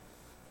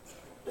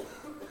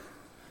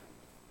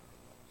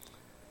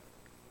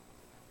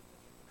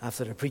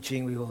After the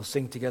preaching, we will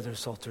sing together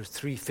Psalter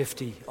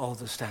 350, all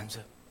the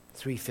stanza,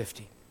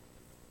 350.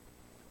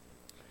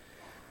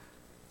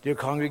 Dear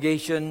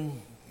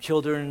congregation,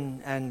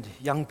 children and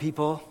young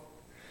people,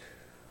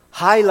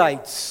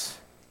 highlights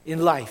in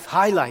life,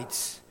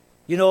 highlights.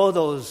 You know,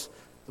 those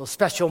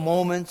special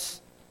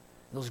moments,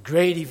 those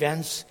great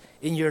events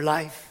in your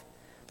life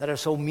that are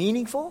so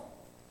meaningful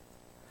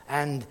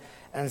and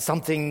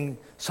something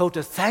so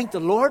to thank the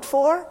Lord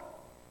for.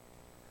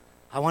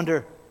 I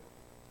wonder,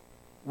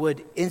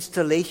 would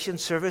installation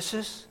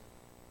services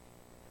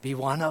be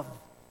one of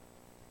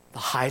the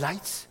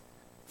highlights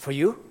for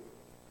you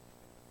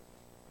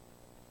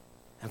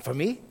and for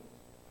me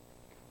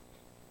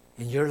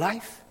in your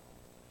life?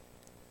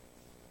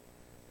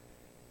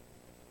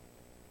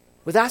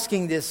 With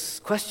asking this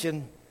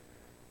question,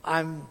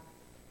 I'm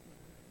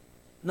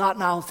not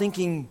now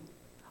thinking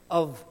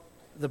of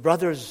the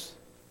brothers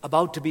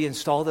about to be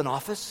installed in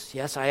office.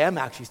 Yes, I am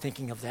actually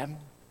thinking of them.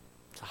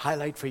 It's a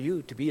highlight for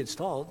you to be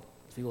installed,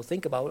 as we will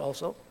think about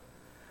also.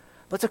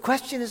 But the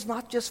question is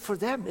not just for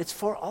them, it's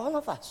for all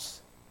of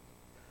us.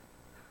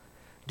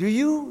 Do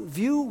you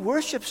view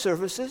worship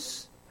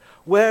services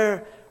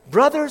where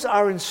brothers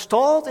are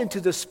installed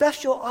into the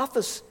special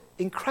office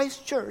in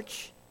Christ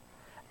Church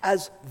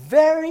as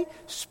very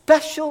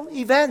special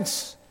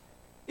events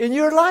in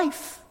your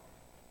life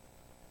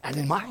and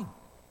in mine?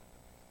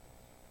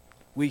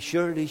 We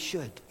surely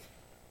should.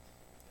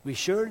 We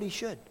surely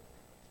should.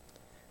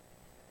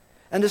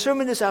 And the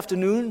sermon this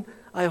afternoon,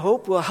 I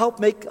hope, will help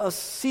make us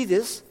see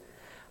this,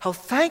 how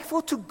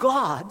thankful to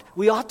God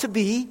we ought to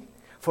be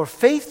for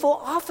faithful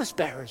office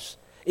bearers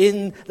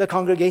in the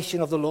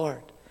congregation of the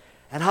Lord,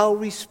 and how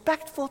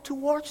respectful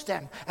towards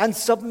them and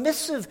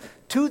submissive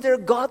to their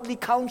godly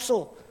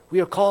counsel we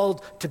are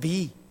called to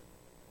be.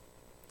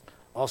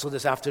 Also,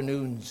 this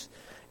afternoon's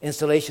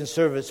installation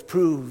service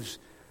proves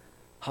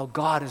how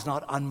God is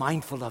not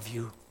unmindful of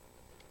you.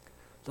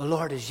 The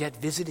Lord is yet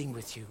visiting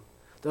with you.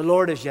 The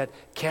Lord is yet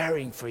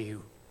caring for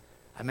you.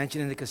 I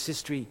mentioned in the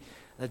consistory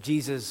that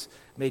Jesus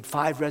made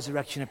 5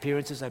 resurrection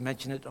appearances. I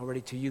mentioned it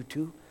already to you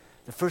too.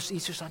 The first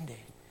Easter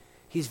Sunday.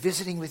 He's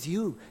visiting with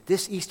you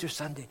this Easter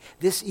Sunday,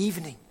 this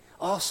evening.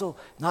 Also,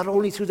 not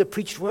only through the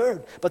preached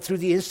word, but through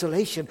the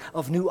installation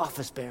of new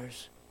office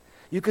bearers.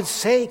 You can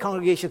say,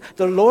 congregation,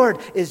 the Lord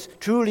is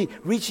truly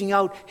reaching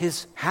out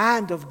his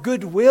hand of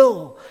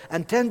goodwill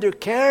and tender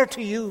care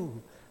to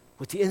you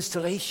with the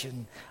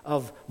installation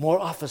of more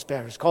office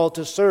bearers called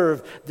to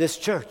serve this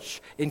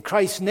church in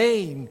Christ's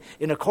name,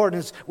 in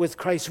accordance with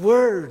Christ's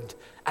word,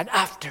 and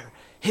after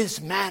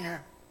his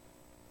manner.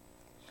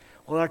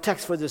 Well, our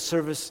text for this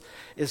service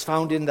is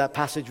found in that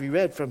passage we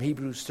read from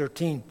Hebrews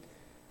 13,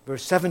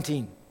 verse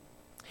 17.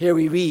 Here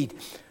we read,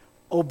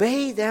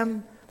 "Obey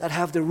them that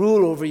have the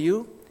rule over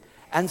you,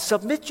 and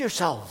submit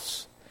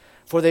yourselves,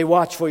 for they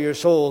watch for your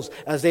souls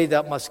as they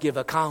that must give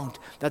account,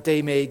 that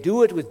they may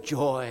do it with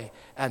joy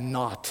and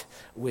not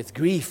with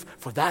grief,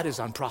 for that is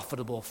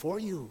unprofitable for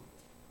you."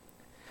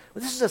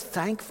 Well, this is a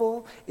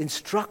thankful,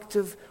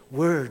 instructive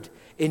word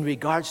in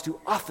regards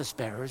to office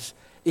bearers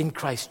in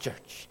Christ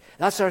Church.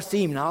 That's our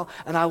theme now,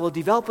 and I will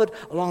develop it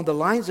along the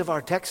lines of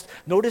our text,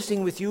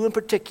 noticing with you in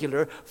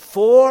particular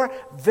 4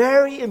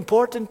 very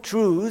important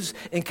truths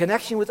in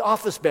connection with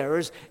office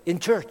bearers in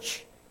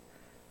church.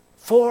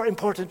 4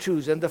 important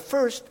truths. And the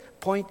first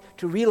point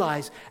to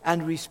realize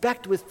and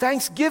respect with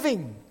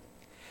thanksgiving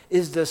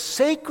is the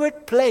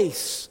sacred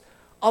place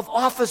of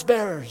office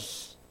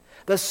bearers.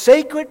 The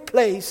sacred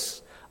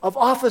place of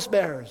office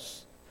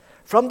bearers.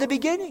 From the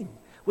beginning,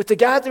 with the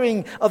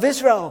gathering of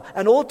Israel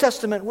and Old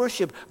Testament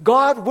worship,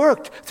 God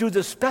worked through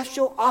the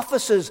special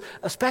offices,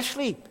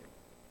 especially.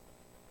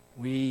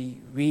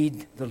 We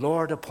read the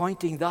Lord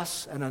appointing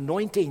thus and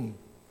anointing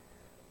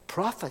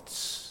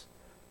prophets,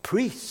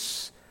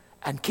 priests,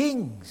 and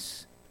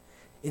kings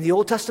in the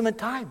Old Testament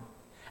time,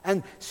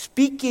 and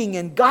speaking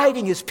and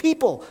guiding his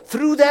people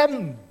through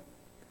them.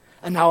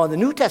 And now in the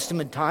New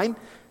Testament time,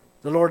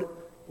 the Lord,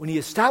 when he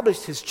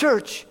established his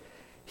church,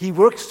 he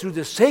works through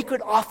the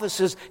sacred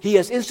offices he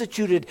has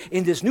instituted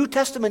in this New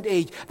Testament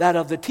age, that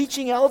of the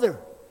teaching elder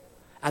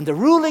and the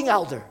ruling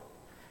elder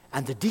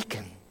and the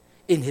deacon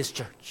in his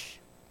church.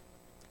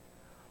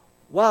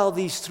 While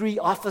these 3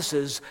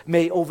 offices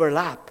may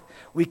overlap,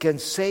 we can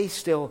say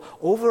still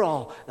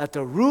overall that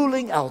the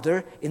ruling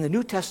elder in the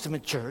New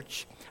Testament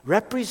church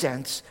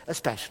represents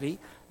especially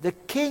the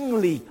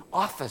kingly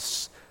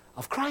office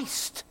of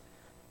Christ,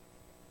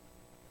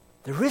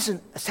 the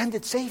risen,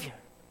 ascended Savior.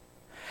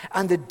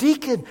 And the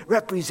deacon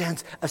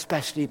represents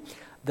especially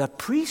the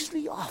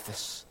priestly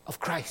office of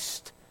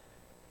Christ,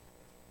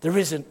 the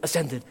risen,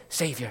 ascended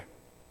Savior.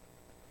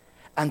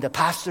 And the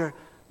pastor,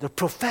 the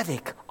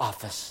prophetic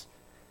office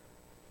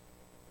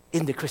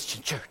in the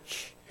Christian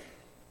church,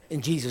 in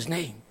Jesus'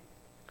 name.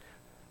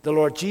 The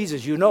Lord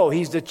Jesus, you know,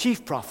 he's the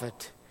chief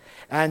prophet,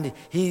 and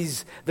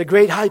he's the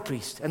great high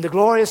priest and the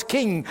glorious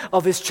king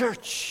of his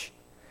church.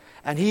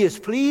 And he is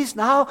pleased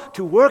now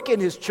to work in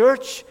his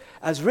church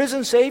as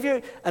risen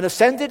Savior and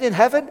ascended in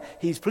heaven.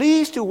 He's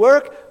pleased to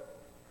work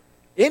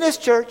in his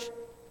church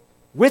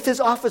with his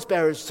office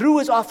bearers, through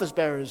his office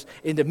bearers,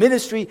 in the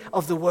ministry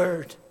of the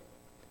word.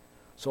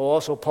 So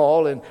also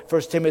Paul in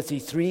 1 Timothy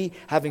 3,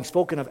 having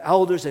spoken of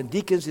elders and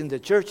deacons in the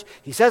church,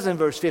 he says in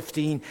verse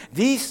 15,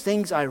 "These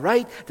things I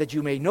write that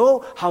you may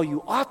know how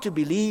you ought to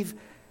believe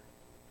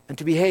and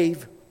to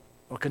behave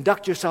or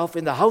conduct yourself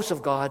in the house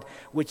of God,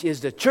 which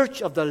is the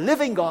church of the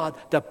living God,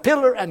 the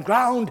pillar and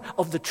ground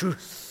of the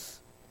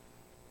truth."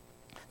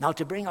 Now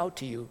to bring out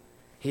to you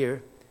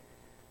here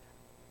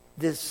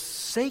this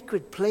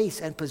sacred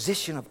place and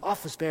position of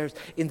office bearers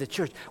in the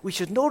church, we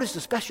should notice the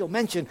special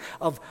mention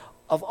of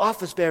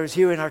office bearers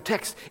here in our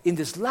text in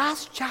this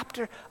last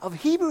chapter of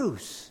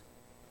Hebrews.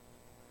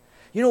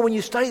 You know, when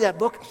you study that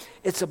book,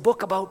 it's a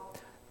book about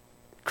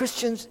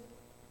Christians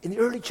in the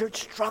early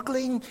church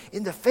struggling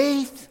in the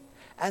faith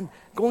and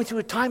going through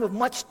a time of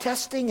much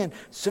testing and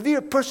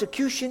severe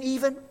persecution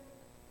even.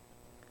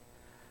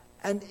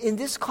 And in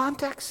this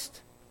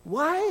context,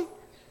 why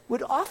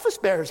would office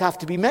bearers have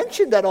to be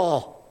mentioned at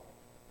all?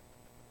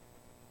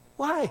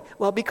 Why?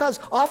 Well, because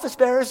office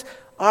bearers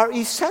are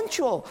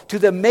essential to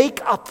the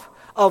makeup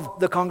of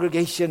the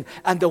congregation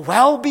and the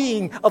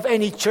well-being of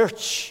any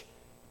church.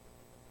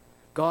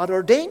 God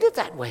ordained it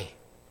that way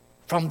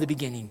from the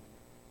beginning.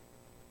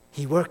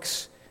 He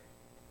works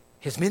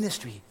his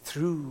ministry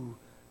through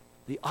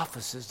the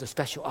offices, the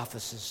special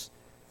offices.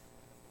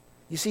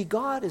 You see,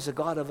 God is a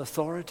God of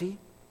authority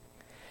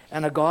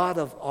and a God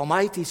of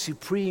almighty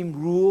supreme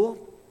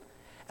rule.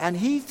 And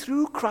he,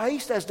 through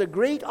Christ, as the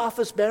great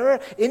office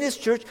bearer in his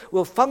church,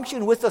 will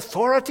function with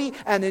authority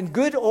and in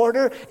good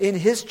order in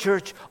his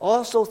church,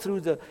 also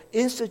through the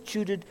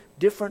instituted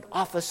different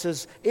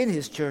offices in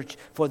his church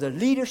for the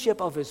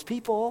leadership of his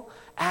people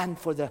and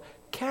for the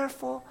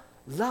careful,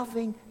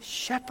 loving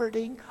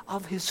shepherding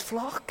of his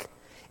flock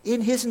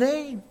in his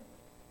name.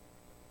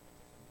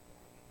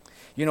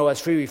 You know,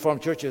 as Free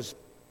Reformed churches,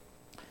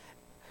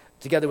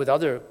 together with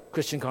other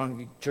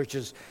Christian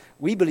churches,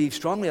 we believe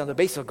strongly on the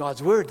basis of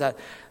God's word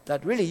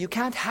that really you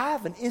can't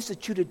have an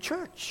instituted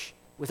church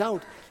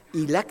without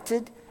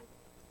elected,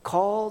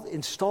 called,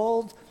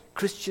 installed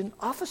Christian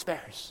office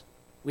bearers.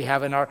 We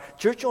have in our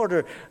church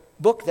order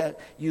book that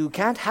you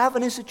can't have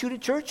an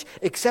instituted church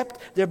except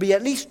there be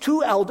at least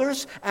 2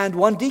 elders and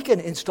 1 deacon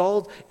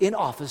installed in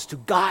office to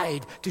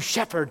guide, to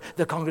shepherd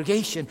the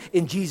congregation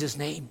in Jesus'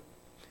 name.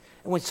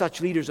 And when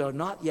such leaders are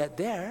not yet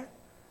there,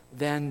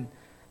 then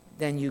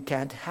you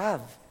can't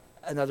have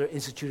another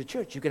instituted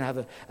church. You can have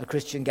a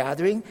Christian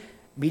gathering,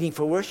 meeting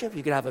for worship.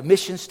 You can have a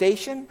mission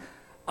station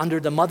under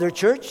the mother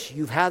church.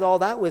 You've had all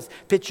that with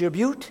Pitcher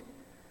Butte.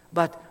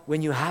 But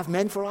when you have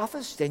men for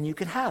office, then you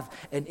can have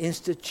an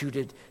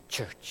instituted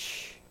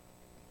church.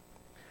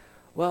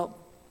 Well,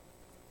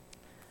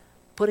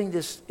 putting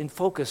this in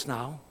focus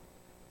now,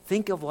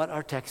 think of what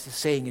our text is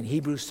saying in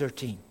Hebrews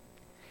 13.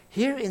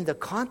 Here in the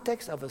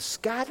context of a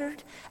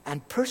scattered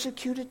and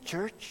persecuted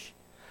church,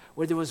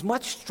 where there was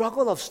much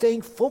struggle of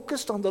staying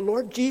focused on the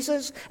Lord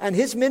Jesus and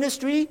his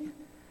ministry,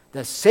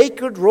 the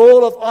sacred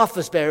role of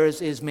office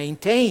bearers is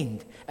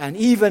maintained and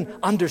even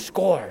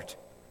underscored.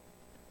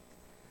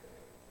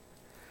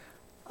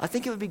 I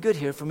think it would be good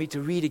here for me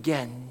to read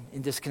again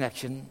in this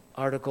connection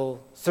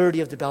Article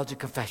 30 of the Belgic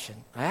Confession.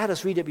 I had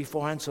us read it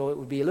beforehand, so it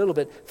would be a little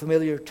bit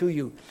familiar to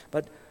you.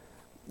 But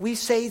we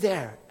say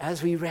there,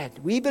 as we read,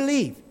 we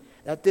believe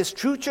that this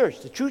true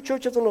church, the true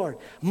church of the Lord,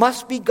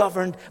 must be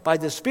governed by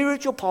the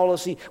spiritual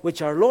policy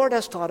which our Lord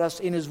has taught us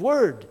in his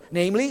word.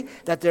 Namely,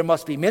 that there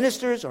must be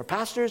ministers or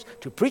pastors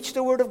to preach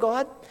the word of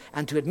God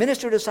and to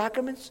administer the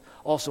sacraments,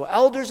 also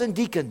elders and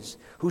deacons,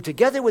 who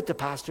together with the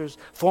pastors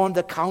form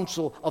the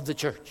council of the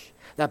church.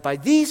 That by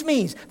these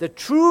means the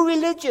true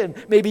religion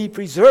may be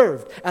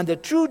preserved and the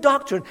true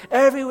doctrine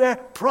everywhere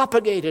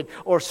propagated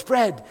or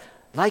spread.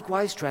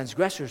 Likewise,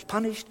 transgressors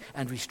punished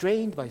and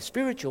restrained by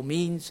spiritual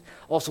means,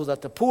 also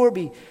that the poor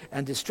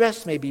and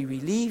distressed may be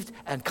relieved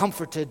and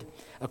comforted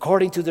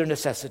according to their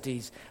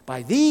necessities.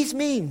 By these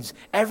means,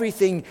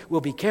 everything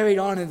will be carried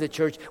on in the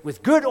church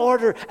with good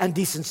order and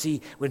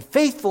decency, when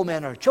faithful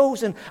men are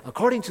chosen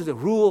according to the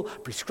rule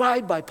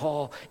prescribed by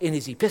Paul in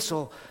his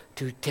epistle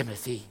to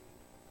Timothy.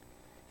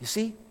 You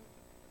see,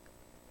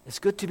 it's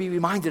good to be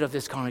reminded of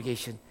this,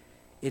 congregation.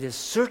 It is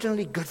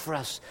certainly good for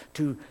us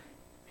to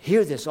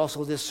hear this,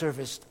 also this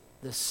service,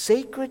 the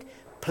sacred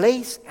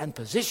place and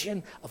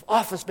position of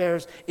office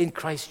bearers in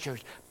Christ's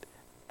church.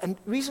 And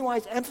the reason why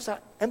it's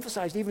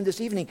emphasized even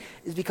this evening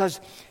is because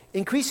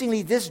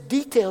increasingly this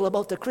detail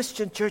about the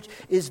Christian church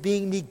is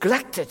being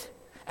neglected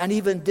and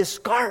even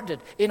discarded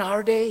in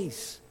our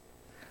days.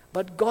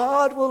 But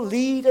God will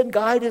lead and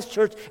guide his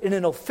church in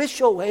an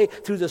official way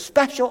through the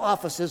special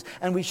offices,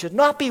 and we should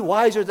not be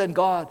wiser than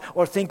God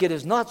or think it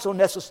is not so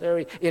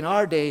necessary in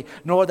our day,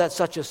 nor that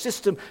such a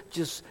system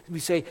just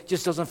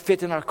doesn't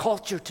fit in our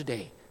culture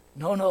today.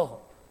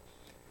 No.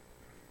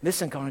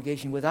 Listen,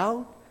 congregation,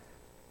 without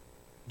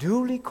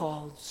duly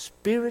called,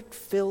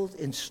 spirit-filled,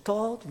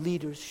 installed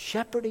leaders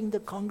shepherding the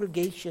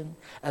congregation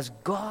as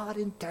God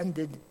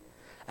intended,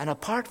 and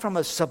apart from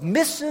a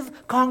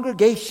submissive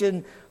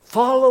congregation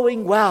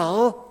following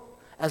well,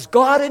 as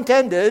God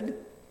intended,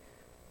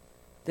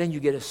 then you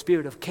get a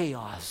spirit of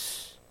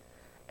chaos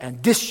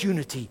and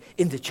disunity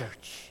in the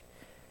church.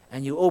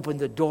 And you open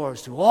the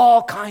doors to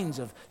all kinds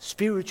of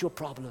spiritual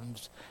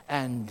problems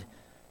and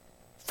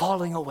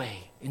falling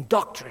away in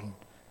doctrine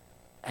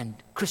and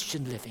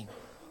Christian living.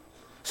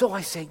 So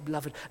I say,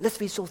 beloved, let's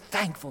be so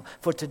thankful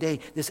for today,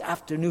 this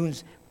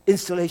afternoon's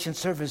installation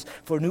service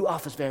for new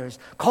office bearers,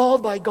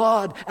 called by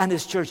God and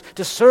His church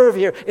to serve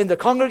here in the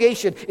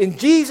congregation in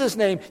Jesus'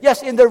 name.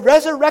 Yes, in the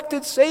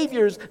resurrected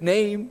Savior's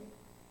name.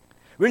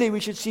 Really,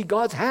 we should see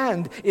God's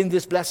hand in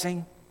this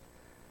blessing.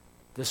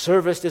 The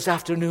service this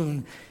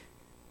afternoon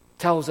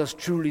tells us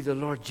truly the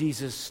Lord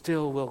Jesus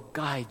still will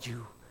guide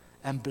you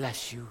and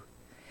bless you.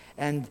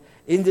 And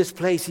in this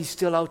place, He's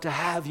still out to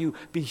have you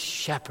be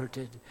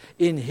shepherded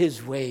in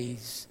His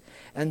ways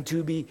and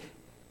to be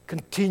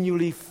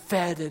continually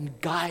fed and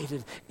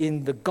guided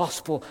in the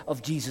gospel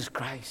of Jesus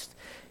Christ.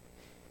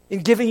 In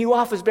giving you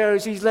office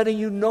bearers, He's letting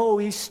you know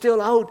He's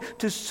still out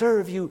to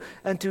serve you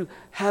and to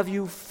have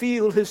you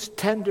feel His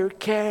tender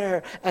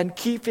care and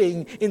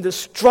keeping in the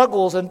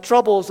struggles and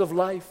troubles of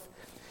life.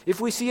 If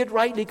we see it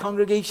rightly,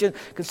 congregation,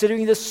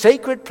 considering the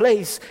sacred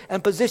place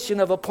and position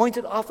of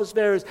appointed office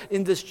bearers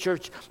in this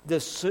church,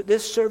 this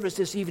service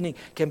this evening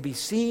can be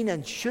seen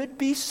and should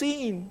be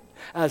seen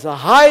as a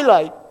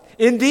highlight,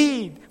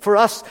 indeed, for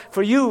us,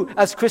 for you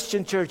as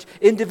Christian church,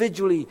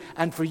 individually,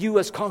 and for you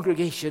as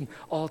congregation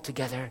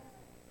altogether.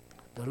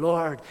 The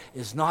Lord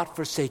is not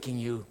forsaking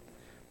you.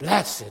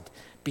 Blessed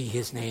be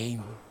His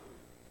name.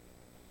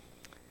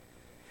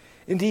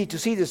 Indeed, to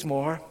see this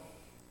more,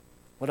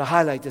 what a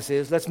highlight this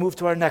is, let's move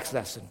to our next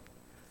lesson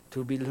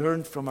to be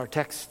learned from our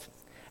text.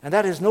 And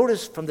that is,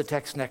 notice from the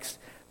text next,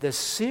 the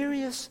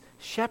serious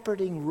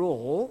shepherding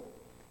role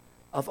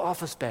of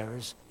office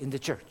bearers in the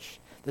church.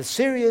 The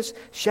serious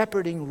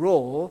shepherding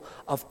role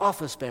of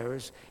office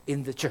bearers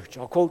in the church.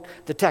 I'll quote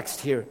the text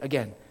here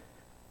again.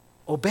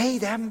 Obey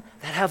them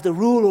that have the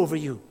rule over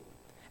you,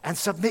 and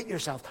submit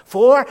yourself,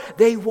 for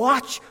they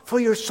watch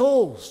for your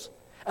souls,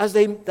 as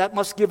they that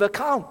must give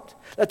account,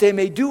 that they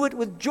may do it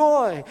with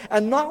joy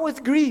and not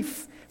with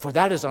grief, for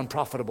that is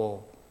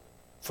unprofitable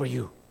for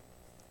you.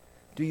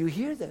 Do you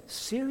hear the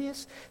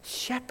serious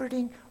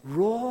shepherding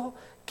role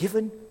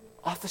given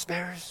office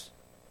bearers?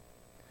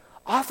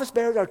 Office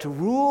bearers are to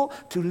rule,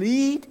 to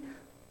lead,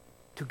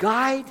 to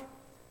guide,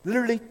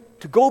 literally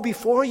to go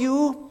before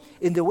you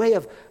in the way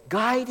of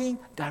guiding,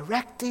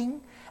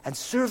 directing, and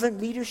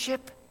servant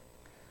leadership.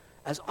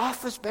 As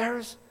office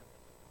bearers,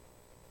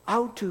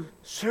 out to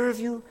serve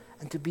you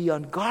and to be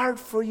on guard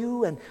for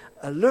you and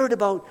alert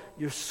about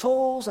your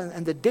souls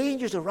and the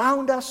dangers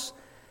around us,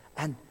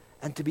 and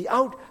to be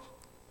out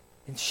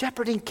in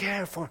shepherding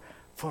care for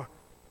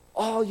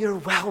all your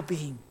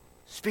well-being,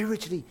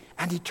 spiritually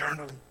and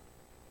eternally.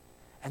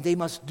 And they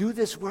must do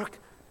this work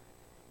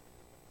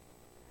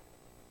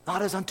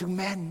not as unto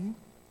men,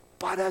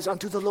 but as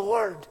unto the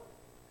Lord,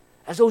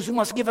 as those who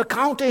must give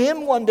account to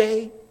Him one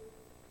day.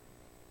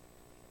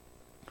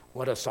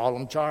 What a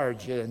solemn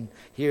charge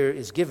here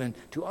is given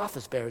to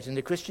office bearers in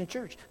the Christian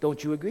church.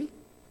 Don't you agree?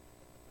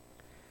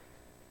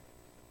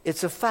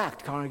 It's a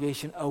fact,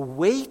 congregation. A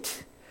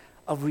weight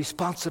of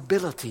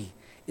responsibility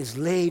is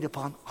laid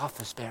upon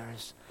office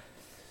bearers,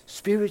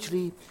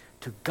 spiritually,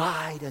 to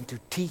guide and to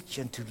teach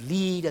and to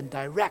lead and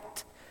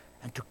direct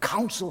and to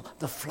counsel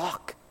the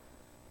flock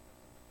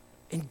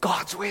in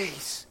God's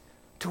ways,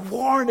 to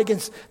warn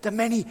against the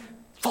many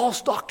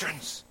false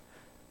doctrines,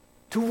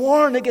 to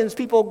warn against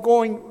people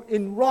going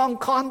in wrong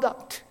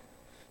conduct,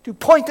 to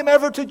point them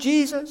ever to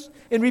Jesus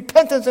in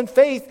repentance and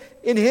faith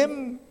in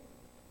Him.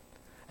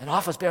 And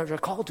office bearers are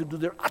called to do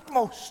their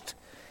utmost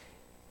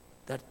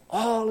that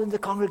all in the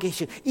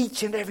congregation,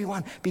 each and every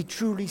one, be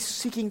truly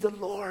seeking the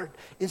Lord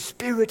in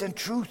spirit and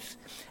truth,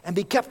 and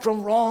be kept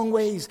from wrong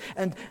ways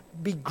and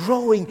be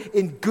growing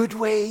in good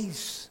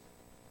ways.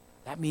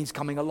 That means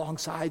coming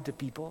alongside the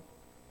people,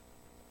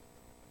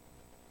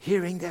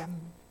 hearing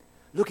them,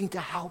 looking to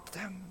help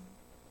them.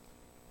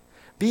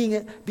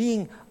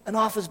 Being an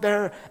office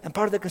bearer and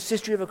part of the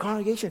consistory of a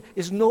congregation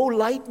is no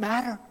light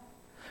matter,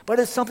 but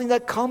it's something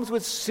that comes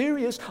with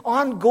serious,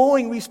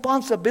 ongoing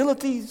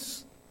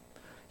responsibilities.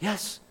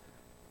 Yes,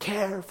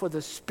 care for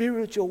the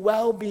spiritual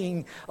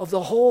well-being of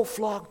the whole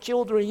flock,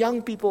 children,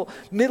 young people,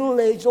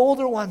 middle-aged,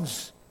 older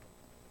ones.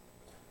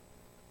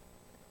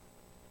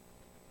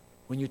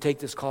 When you take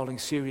this calling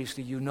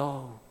seriously, you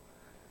know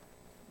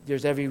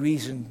there's every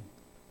reason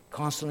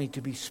constantly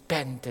to be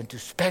spent and to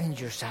spend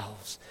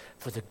yourselves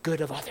for the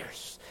good of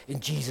others in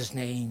Jesus'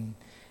 name,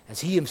 as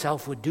He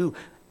Himself would do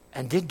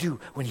and did do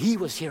when He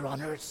was here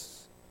on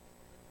earth.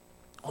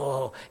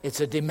 Oh, it's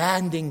a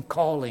demanding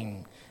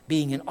calling,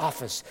 being in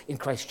office in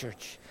Christ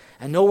Church.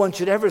 And no one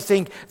should ever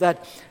think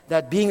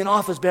that being an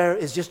office bearer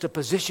is just a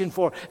position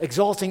for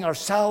exalting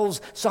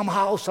ourselves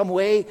somehow, some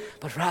way,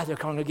 but rather,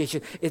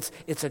 congregation,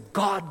 it's a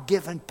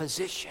God-given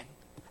position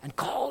and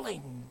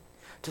calling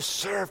to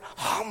serve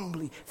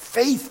humbly,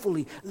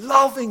 faithfully,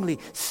 lovingly,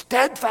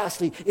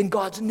 steadfastly in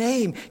God's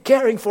name,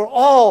 caring for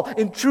all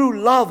in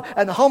true love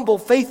and humble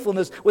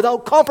faithfulness,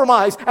 without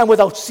compromise and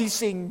without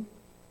ceasing.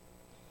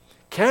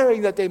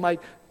 caring that they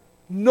might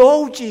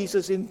know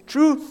Jesus in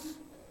truth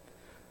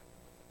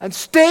and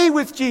stay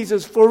with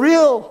Jesus for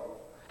real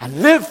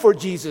and live for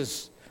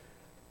Jesus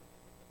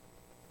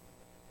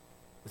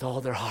with all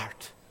their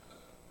heart.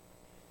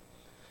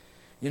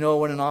 You know,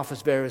 when an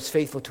office bearer is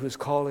faithful to his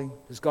calling,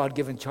 his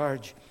God-given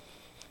charge,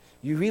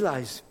 you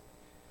realize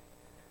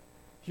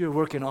your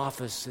work in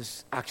office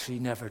is actually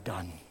never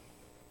done.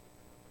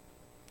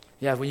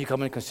 Yeah, when you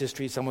come in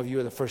consistory, some of you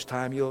are the first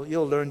time,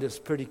 you'll learn this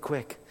pretty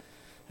quick.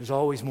 There's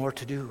always more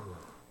to do,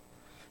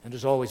 and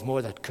there's always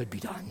more that could be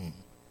done.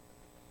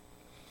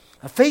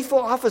 A faithful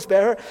office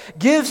bearer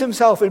gives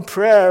himself in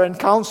prayer and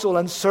counsel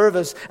and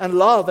service and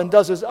love and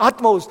does his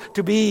utmost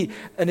to be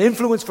an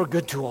influence for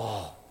good to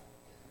all.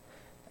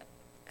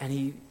 And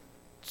he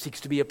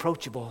seeks to be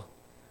approachable,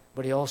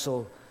 but he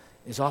also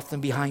is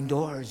often behind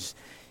doors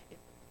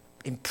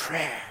in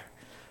prayer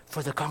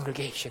for the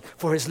congregation,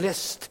 for his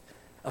list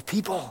of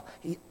people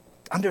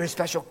under his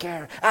special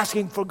care,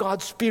 asking for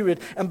God's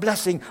Spirit and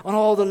blessing on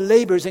all the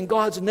labors in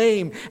God's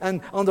name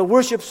and on the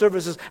worship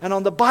services and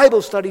on the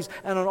Bible studies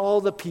and on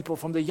all the people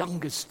from the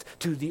youngest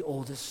to the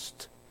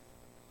oldest.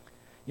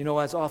 You know,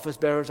 as office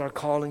bearers, our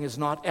calling is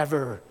not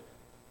ever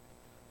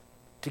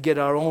to get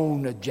our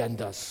own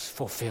agendas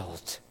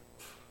fulfilled.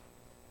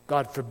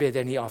 God forbid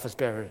any office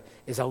bearer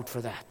is out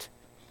for that.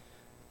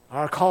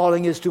 Our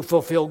calling is to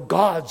fulfill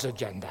God's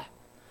agenda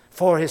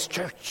for his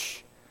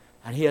church.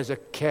 And he has a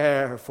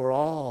care for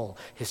all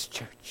his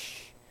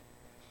church,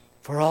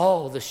 for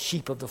all the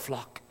sheep of the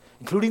flock,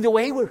 including the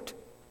wayward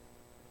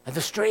and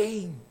the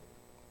straying.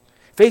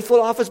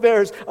 Faithful office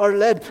bearers are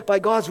led by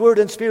God's word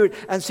and Spirit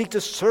and seek to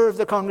serve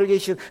the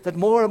congregation, that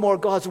more and more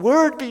God's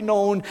word be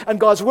known and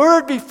God's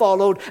word be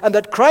followed, and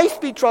that Christ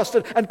be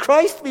trusted and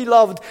Christ be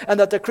loved, and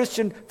that the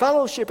Christian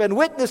fellowship and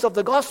witness of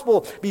the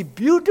gospel be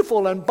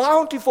beautiful and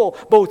bountiful,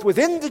 both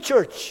within the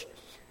church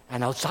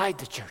and outside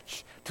the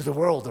church, to the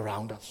world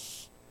around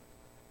us.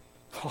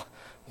 Oh,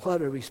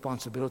 what a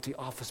responsibility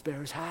office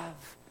bearers have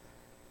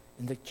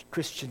in the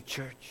Christian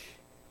church.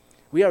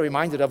 We are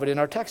reminded of it in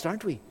our text,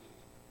 aren't we?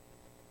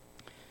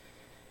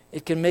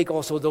 It can make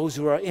also those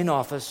who are in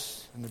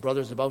office, and the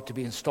brothers about to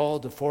be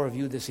installed, the four of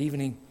you this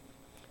evening,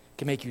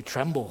 can make you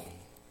tremble,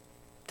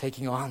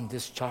 taking on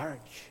this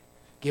charge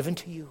given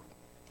to you.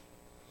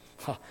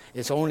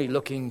 It's only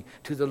looking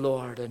to the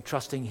Lord and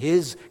trusting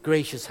his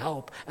gracious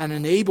help and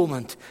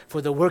enablement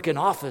for the work in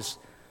office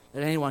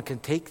that anyone can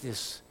take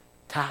this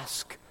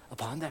task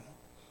upon them.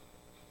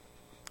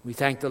 We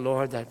thank the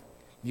Lord that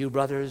you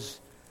brothers,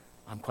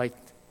 I'm quite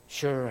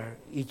sure, are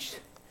each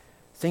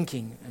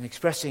thinking and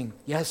expressing,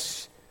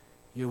 yes,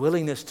 your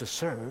willingness to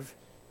serve,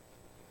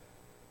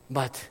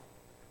 but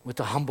with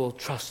the humble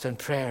trust and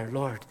prayer,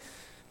 Lord,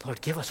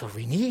 give us what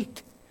we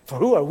need. For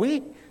who are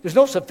we? There's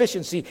no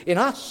sufficiency in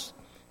us.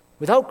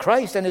 Without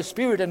Christ and his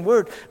Spirit and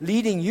word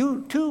leading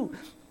you too,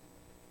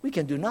 we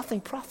can do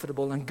nothing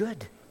profitable and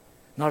good,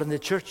 not in the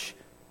church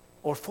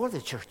or for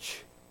the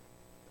church.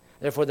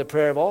 Therefore, the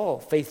prayer of all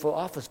faithful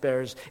office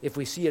bearers, if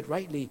we see it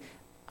rightly,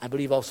 I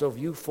believe also of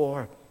you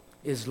four,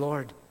 is,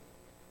 Lord,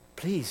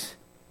 please,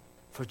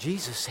 for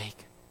Jesus'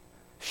 sake,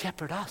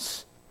 shepherd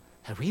us,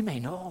 that we may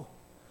know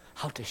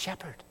how to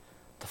shepherd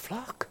the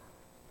flock.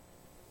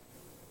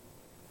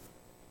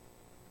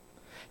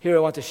 Here I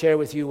want to share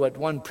with you what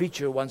one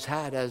preacher once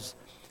had as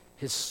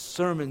his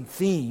sermon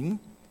theme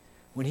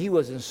when he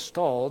was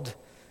installed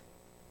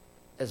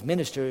as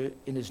minister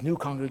in his new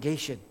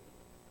congregation.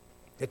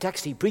 The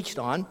text he preached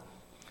on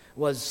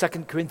was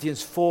 2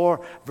 Corinthians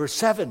 4, verse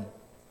 7,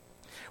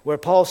 where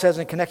Paul says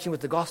in connection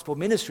with the gospel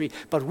ministry,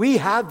 but we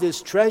have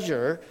this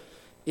treasure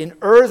in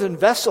earthen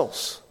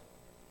vessels,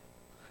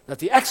 that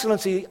the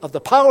excellency of the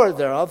power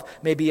thereof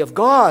may be of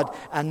God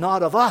and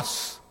not of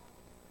us.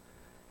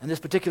 And this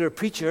particular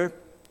preacher,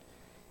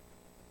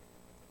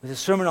 with his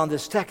sermon on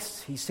this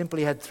text, he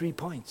simply had 3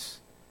 points.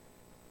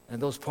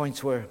 And those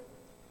points were,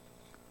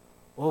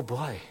 oh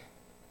boy.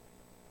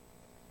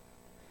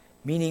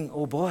 Meaning,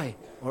 oh boy,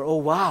 or oh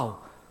wow,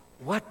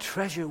 what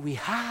treasure we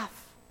have.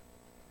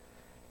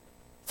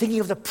 Thinking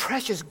of the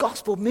precious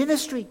gospel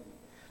ministry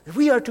that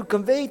we are to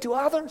convey to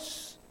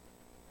others.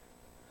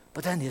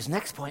 But then his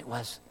next point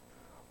was,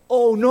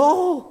 oh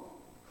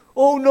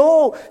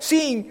no,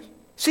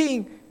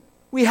 seeing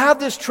we have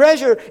this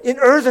treasure in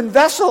earthen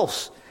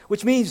vessels,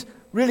 which means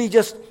really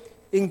just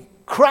in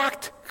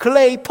cracked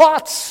clay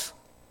pots.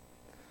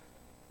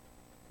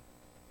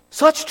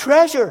 Such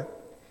treasure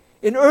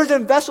in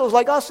earthen vessels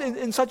like us,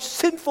 in such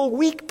sinful,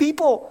 weak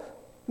people,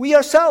 we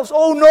ourselves,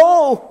 oh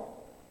no!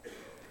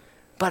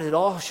 But it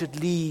all should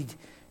lead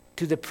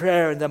to the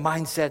prayer and the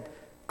mindset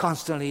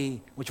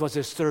constantly, which was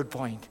his third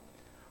point.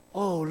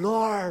 Oh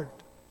Lord,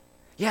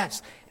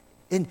 yes,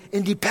 in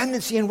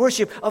dependency and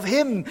worship of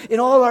him in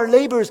all our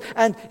labors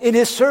and in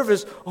his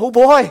service. Oh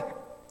boy,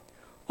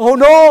 oh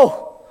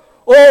no,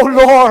 oh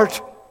Lord,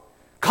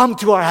 come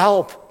to our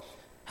help,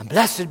 and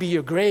blessed be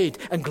your great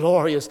and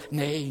glorious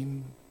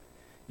name.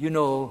 You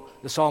know,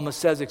 the psalmist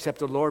says, except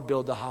the Lord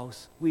build the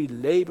house, we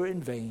labor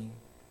in vain.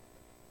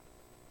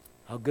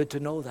 How good to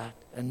know that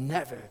and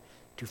never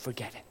to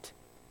forget it.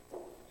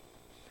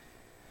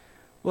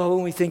 Well,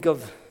 when we think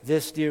of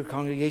this, dear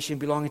congregation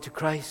belonging to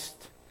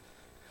Christ,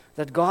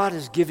 that God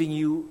is giving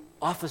you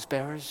office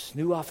bearers,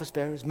 new office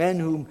bearers, men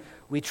whom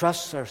we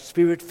trust are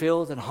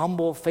spirit-filled and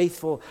humble,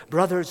 faithful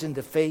brothers in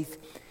the faith,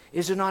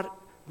 is there not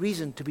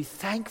reason to be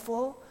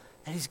thankful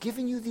that He's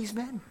given you these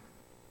men?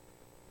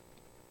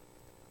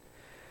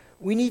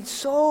 We need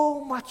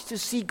so much to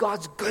see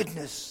God's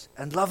goodness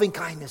and loving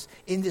kindness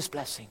in this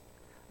blessing,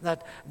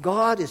 that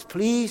God is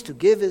pleased to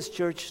give His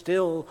church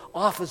still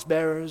office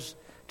bearers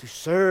to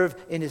serve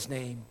in His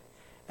name,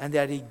 and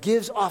that He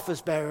gives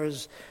office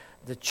bearers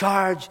the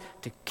charge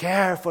to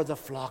care for the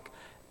flock,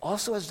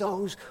 also as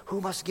those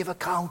who must give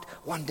account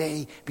one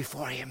day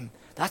before Him.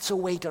 That's a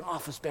weight on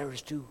office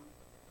bearers too,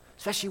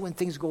 especially when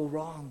things go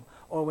wrong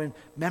or when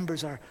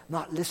members are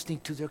not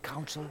listening to their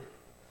counsel.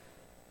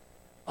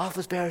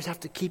 Office bearers have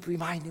to keep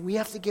reminding, we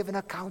have to give an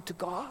account to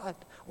God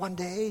one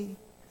day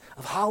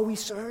of how we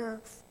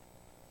serve.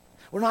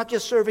 We're not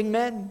just serving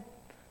men,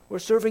 we're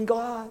serving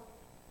God.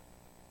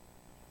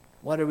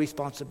 What a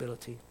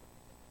responsibility.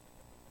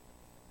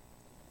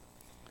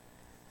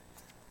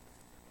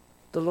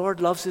 The Lord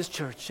loves His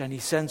church, and He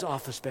sends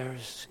office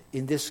bearers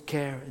in this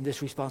care, in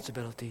this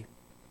responsibility.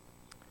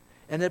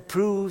 And it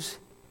proves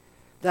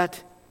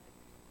that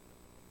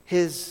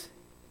His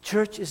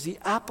church is the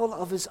apple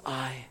of His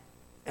eye,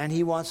 and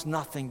He wants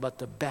nothing but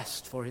the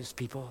best for His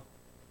people.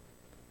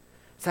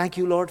 Thank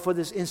you, Lord, for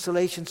this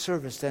installation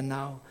service then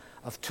now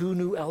of 2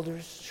 new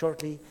elders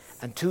shortly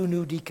and 2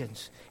 new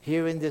deacons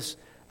here in this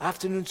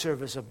afternoon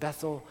service of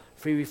Bethel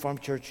Free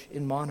Reformed Church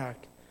in Monarch.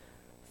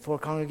 For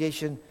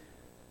congregation,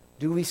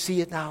 do we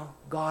see it now?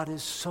 God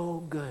is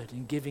so good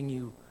in giving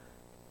you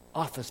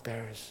office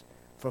bearers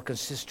for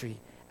consistory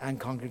and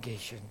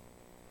congregation.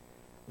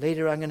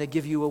 Later, I'm going to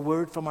give you a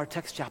word from our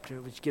text chapter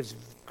which gives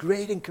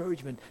great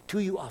encouragement to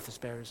you office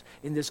bearers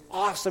in this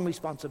awesome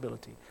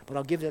responsibility. But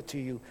I'll give that to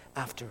you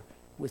after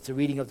with the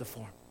reading of the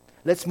form.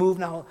 Let's move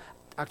now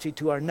actually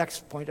to our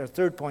next point, our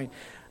third point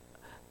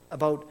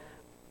about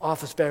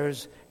office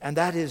bearers, and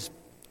that is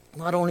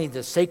not only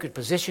the sacred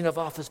position of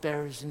office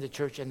bearers in the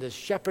church and the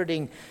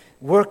shepherding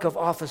work of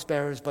office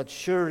bearers, but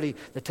surely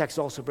the text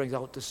also brings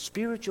out the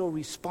spiritual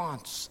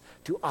response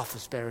to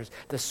office bearers,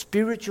 the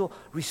spiritual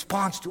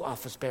response to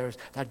office bearers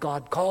that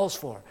God calls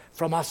for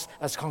from us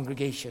as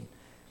congregation.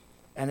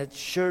 And it's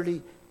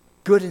surely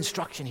good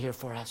instruction here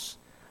for us.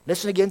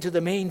 Listen again to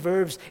the main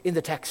verbs in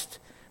the text,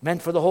 meant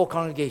for the whole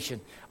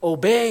congregation.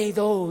 Obey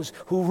those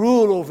who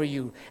rule over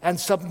you, and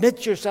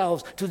submit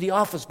yourselves to the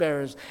office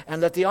bearers,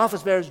 and let the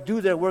office bearers do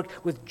their work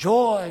with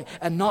joy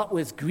and not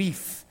with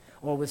grief,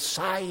 or with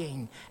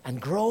sighing and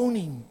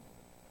groaning.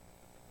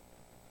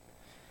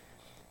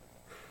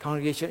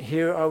 Congregation,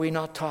 here are we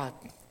not taught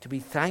to be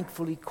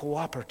thankfully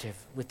cooperative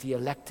with the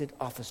elected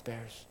office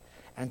bearers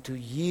and to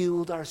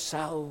yield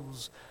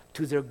ourselves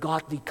to their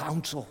godly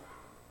counsel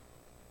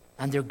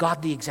and their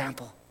godly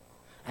example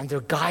and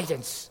their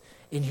guidance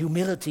in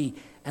humility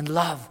and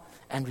love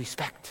and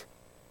respect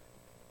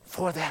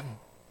for them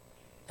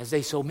as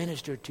they so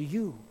minister to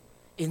you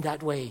in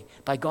that way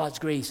by God's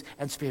grace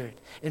and Spirit.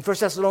 In 1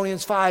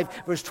 Thessalonians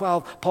 5, verse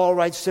 12, Paul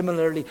writes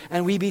similarly,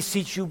 and we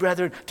beseech you,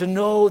 brethren, to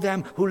know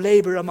them who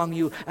labor among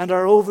you and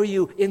are over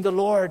you in the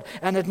Lord,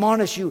 and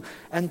admonish you,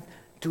 and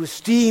to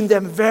esteem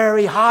them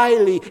very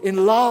highly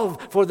in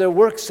love for their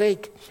work's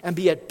sake, and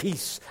be at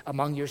peace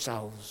among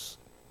yourselves.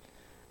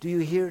 Do you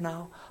hear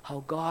now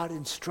how God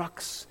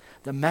instructs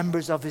the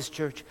members of His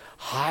church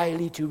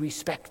highly to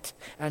respect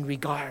and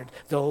regard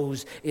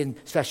those in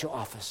special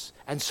office,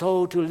 and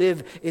so to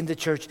live in the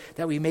church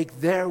that we make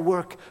their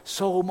work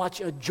so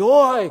much a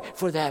joy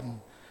for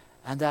them,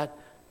 and that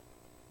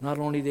not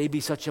only they be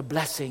such a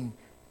blessing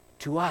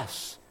to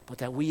us, but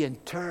that we in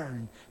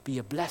turn be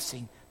a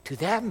blessing to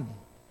them.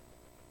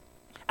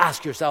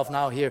 Ask yourself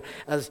now here,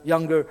 as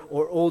younger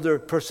or older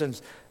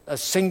persons,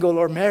 as single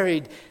or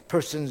married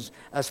persons,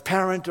 as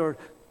parent or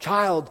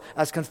child,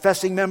 as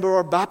confessing member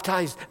or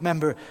baptized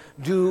member,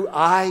 do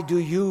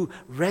you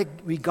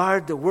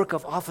regard the work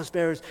of office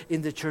bearers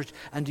in the church,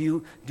 and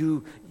do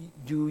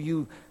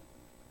you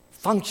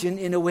function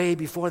in a way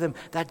before them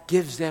that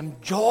gives them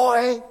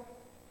joy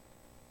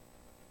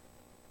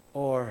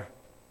or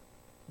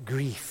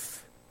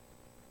grief?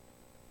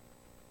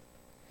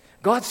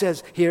 God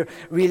says here,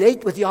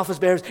 relate with the office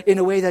bearers in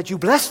a way that you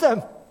bless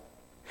them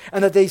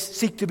and that they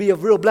seek to be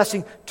of real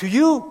blessing to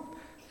you.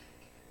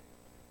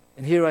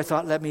 And here I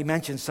thought, let me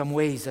mention some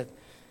ways that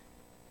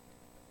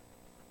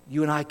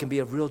you and I can be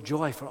of real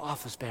joy for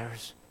office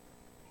bearers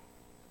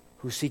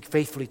who seek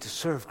faithfully to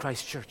serve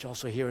Christ's church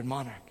also here in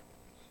Monarch.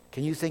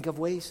 Can you think of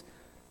ways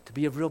to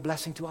be of real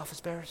blessing to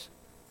office bearers?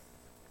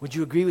 Would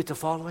you agree with the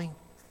following?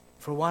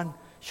 For one,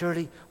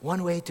 surely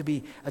one way to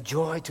be a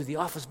joy to the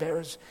office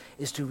bearers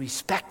is to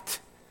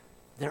respect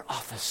their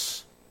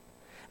office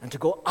and to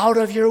go out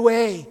of your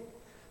way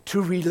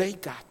to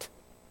relate that.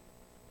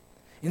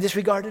 In this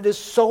regard, it is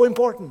so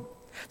important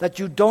that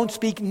you don't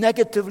speak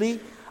negatively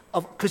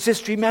of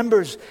consistory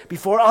members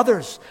before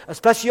others,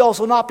 especially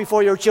also not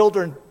before your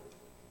children.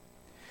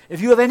 If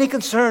you have any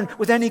concern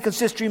with any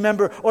consistory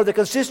member or the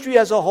consistory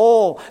as a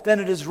whole, then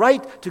it is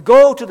right to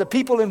go to the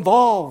people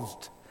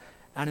involved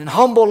and in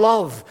humble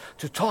love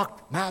to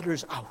talk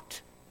matters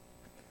out.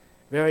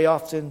 Very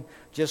often,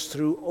 just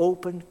through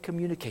open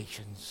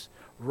communications,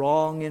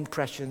 wrong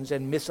impressions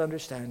and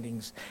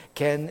misunderstandings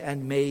can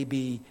and may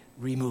be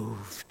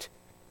removed.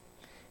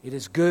 It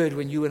is good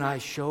when you and I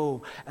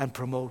show and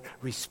promote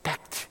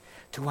respect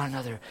to one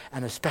another,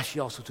 and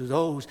especially also to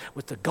those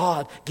with the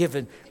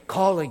God-given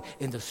calling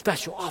in the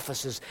special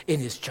offices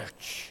in His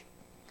church.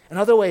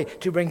 Another way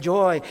to bring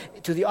joy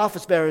to the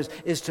office bearers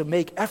is to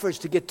make efforts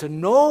to get to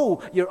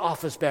know your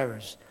office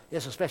bearers.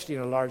 Yes, especially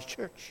in a large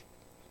church.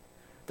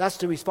 That's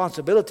the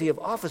responsibility of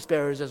office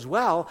bearers as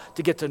well,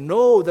 to get to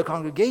know the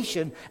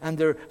congregation and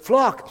their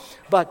flock.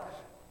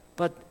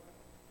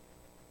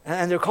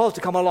 And they're called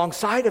to come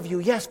alongside of you,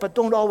 yes, but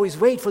don't always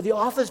wait for the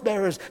office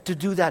bearers to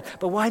do that.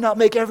 But why not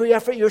make every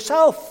effort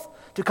yourself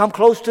to come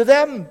close to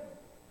them?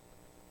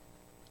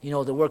 You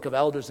know, the work of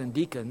elders and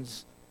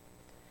deacons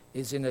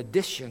is in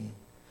addition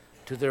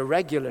to their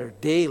regular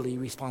daily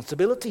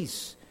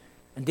responsibilities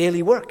and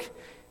daily work,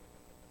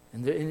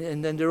 and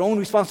their own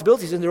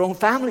responsibilities in their own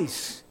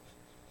families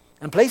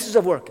and places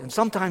of work. And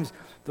sometimes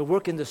the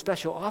work in the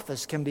special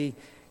office can be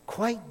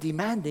quite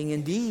demanding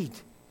indeed.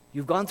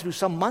 You've gone through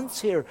some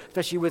months here,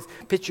 especially with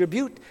Pitcher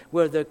Butte,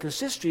 where the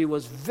consistory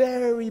was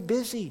very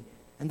busy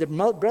and the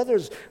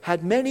brothers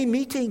had many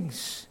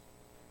meetings.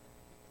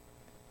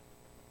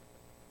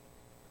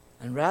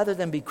 And rather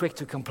than be quick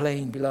to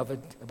complain, beloved,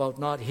 about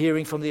not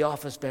hearing from the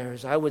office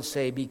bearers, I would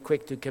say be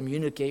quick to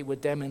communicate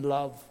with them in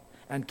love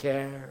and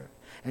care,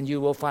 and you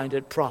will find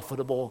it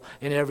profitable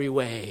in every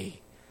way,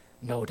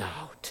 no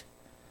doubt.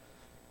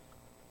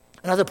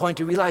 Another point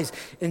to realize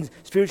in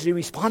spiritually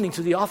responding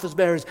to the office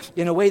bearers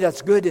in a way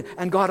that's good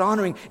and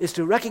God-honoring is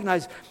to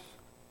recognize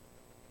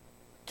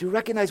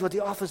what the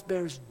office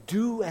bearers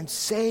do and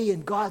say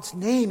in God's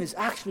name is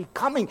actually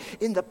coming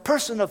in the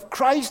person of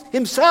Christ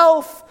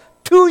Himself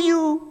to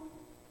you.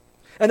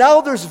 An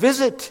elder's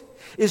visit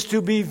is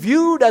to be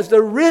viewed as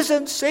the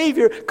risen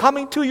Savior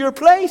coming to your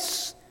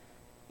place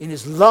in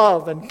His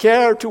love and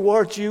care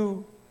towards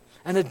you.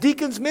 And a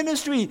deacon's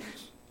ministry,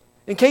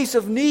 in case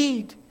of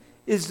need,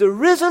 is the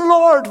risen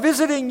Lord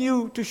visiting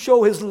you to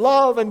show His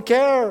love and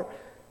care.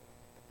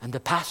 And the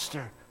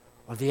pastor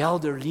or the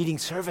elder leading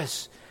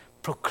service,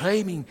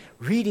 proclaiming,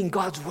 reading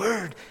God's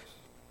word,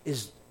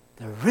 is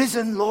the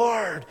risen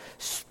Lord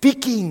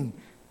speaking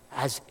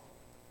as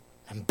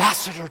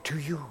ambassador to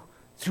you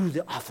through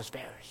the office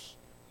bearers.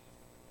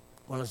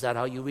 Well, is that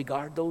how you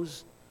regard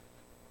those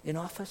in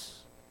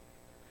office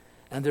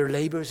and their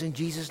labors in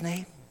Jesus'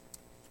 name?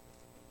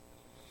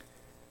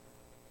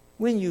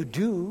 When you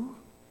do,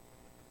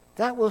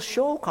 that will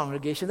show,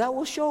 congregation, that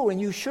will show in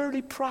you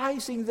surely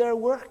prizing their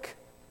work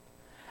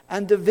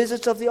and the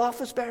visits of the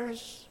office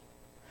bearers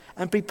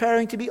and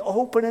preparing to be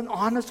open and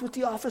honest with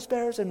the office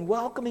bearers and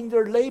welcoming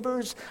their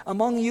labors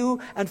among you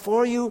and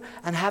for you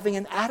and having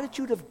an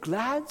attitude of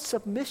glad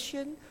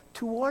submission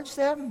towards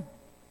them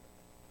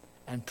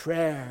and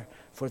prayer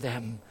for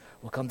them.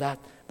 We'll come back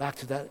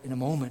to that in a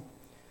moment.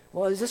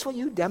 Well, is this what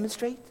you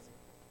demonstrate?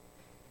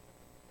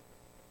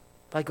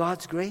 By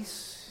God's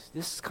grace,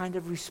 this kind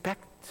of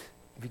respect,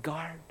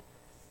 regard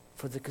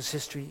for the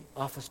consistory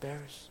office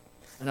bearers.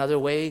 Another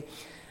way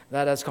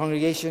that as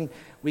congregation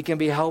we can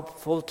be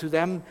helpful to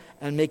them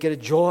and make it a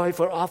joy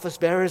for office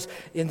bearers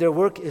in their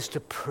work is to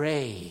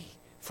pray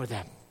for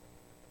them.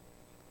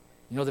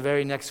 You know, the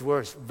very next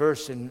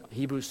verse in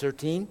Hebrews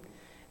 13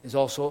 is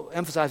also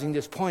emphasizing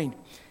this point.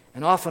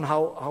 And often,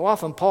 how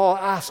often Paul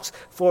asks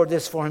for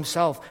this for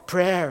himself,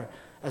 prayer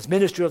as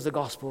minister of the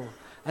gospel.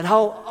 And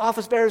how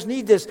office bearers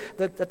need this,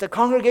 that the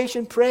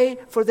congregation pray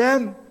for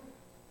them,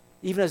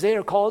 even as they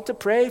are called to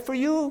pray for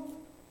you.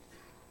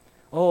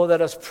 Oh,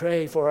 let us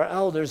pray for our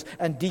elders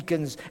and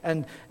deacons,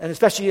 and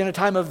especially in a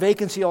time of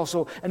vacancy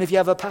also. And if you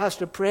have a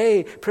pastor,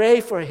 pray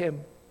for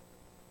him.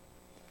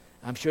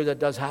 I'm sure that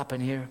does happen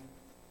here.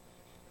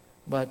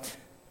 But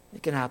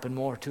it can happen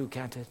more too,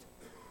 can't it?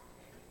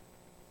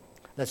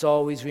 Let's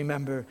always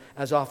remember,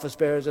 as office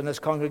bearers and as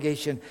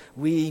congregation,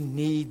 we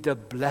need the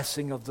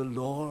blessing of the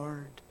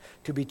Lord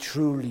to be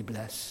truly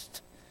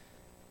blessed.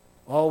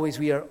 Always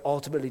we are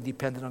ultimately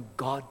dependent on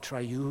God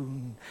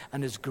triune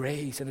and His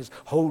grace and His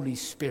Holy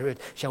Spirit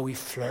shall we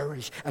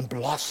flourish and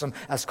blossom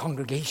as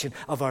congregation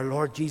of our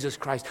Lord Jesus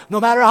Christ, no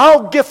matter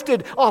how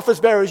gifted office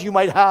bearers you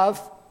might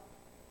have.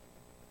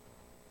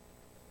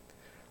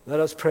 Let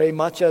us pray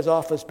much as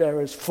office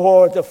bearers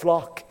for the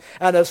flock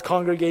and as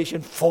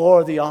congregation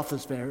for the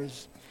office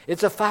bearers.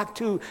 It's a fact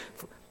too,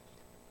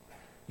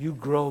 you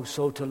grow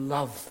so to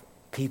love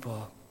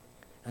people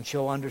and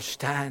show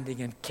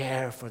understanding and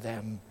care for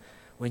them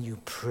when you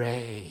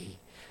pray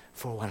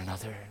for one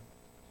another.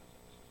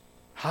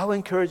 How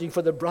encouraging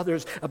for the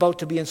brothers about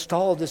to be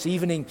installed this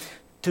evening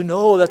to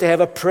know that they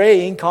have a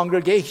praying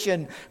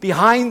congregation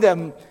behind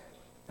them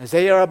as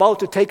they are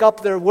about to take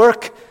up their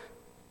work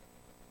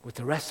with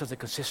the rest of the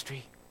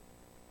consistory.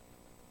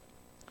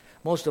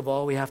 Most of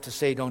all, we have to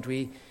say, don't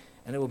we,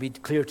 And it will be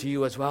clear to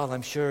you as well,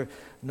 I'm sure,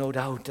 no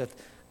doubt, that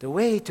the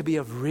way to be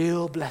of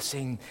real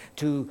blessing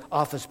to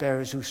office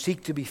bearers who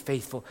seek to be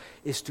faithful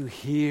is to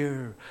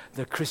hear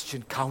the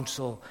Christian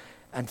counsel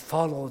and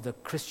follow the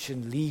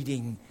Christian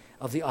leading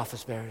of the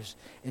office bearers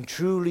in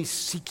truly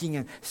seeking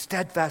and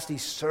steadfastly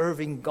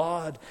serving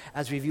God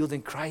as revealed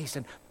in Christ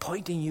and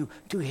pointing you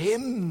to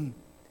Him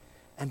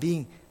and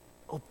being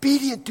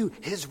obedient to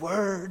His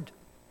word.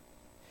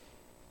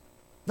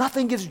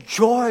 Nothing gives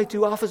joy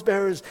to office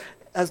bearers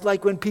as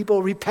like when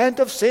people repent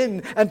of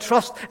sin and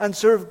trust and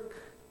serve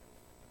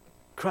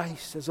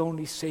Christ as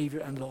only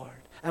Savior and Lord.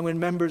 And when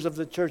members of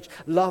the church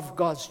love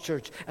God's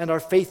church and are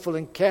faithful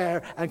in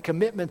care and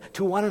commitment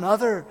to one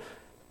another,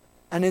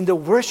 and in the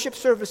worship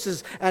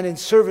services and in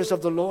service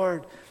of the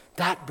Lord,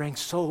 that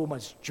brings so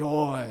much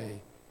joy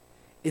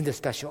in the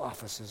special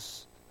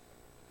offices.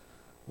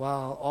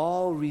 While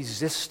all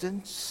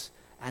resistance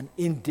and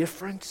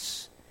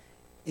indifference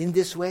in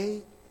this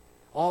way,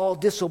 all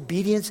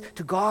disobedience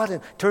to God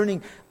and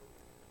turning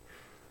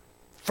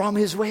from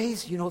His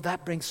ways,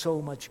 that brings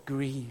so much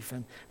grief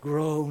and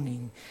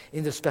groaning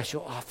in the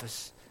special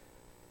office,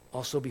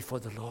 also before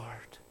the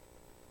Lord.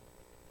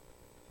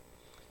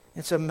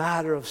 It's a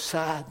matter of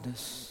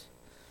sadness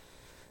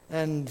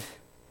and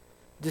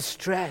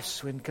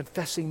distress when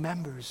confessing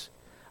members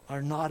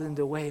are not in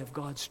the way of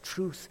God's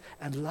truth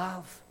and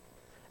love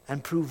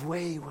and prove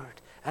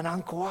wayward and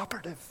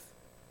uncooperative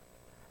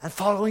and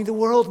following the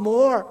world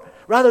more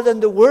rather than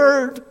the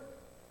Word.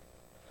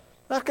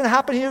 That can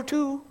happen here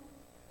too.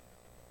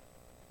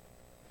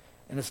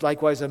 And it's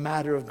likewise a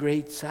matter of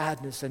great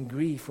sadness and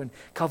grief when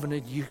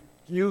covenant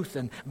youth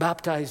and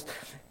baptized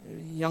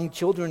young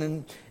children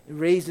and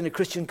raised in a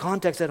Christian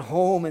context at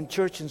home and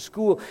church and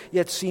school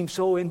yet seem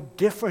so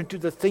indifferent to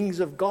the things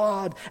of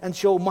God and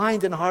show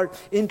mind and heart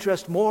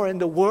interest more in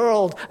the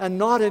world and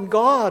not in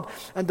God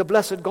and the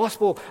blessed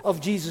gospel of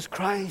Jesus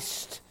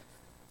Christ.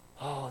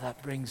 Oh,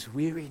 that brings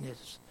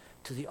weariness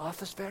to the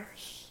office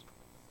bearers.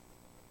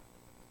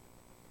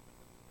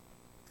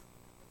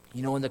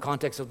 In the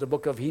context of the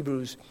book of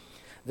Hebrews,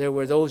 there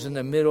were those in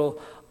the middle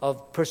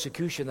of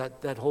persecution.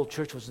 That whole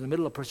church was in the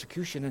middle of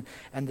persecution.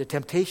 And the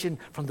temptation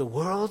from the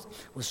world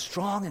was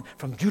strong. And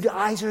from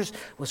Judaizers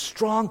was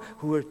strong,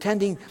 who were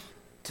tending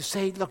to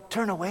say, look,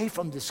 turn away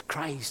from this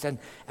Christ and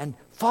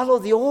follow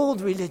the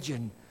old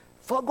religion.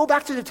 Go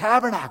back to the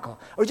tabernacle.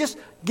 Or just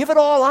give it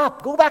all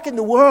up. Go back in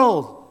the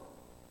world.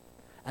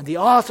 And the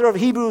author of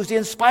Hebrews, the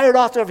inspired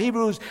author of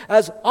Hebrews,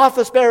 as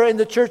office bearer in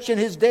the church in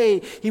his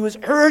day, he was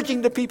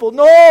urging the people,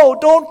 no,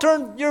 don't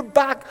turn your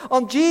back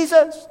on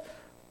Jesus.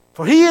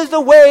 For He is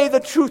the way, the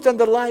truth, and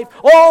the life.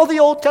 All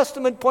the Old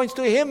Testament points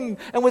to Him,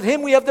 and with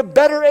Him we have the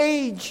better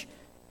age.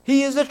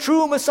 He is the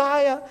true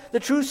Messiah, the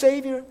true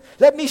Savior.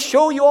 Let me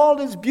show you all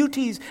His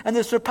beauties and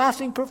the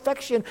surpassing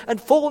perfection and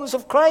fullness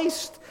of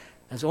Christ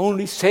as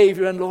only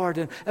Savior and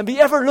Lord. And be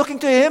ever looking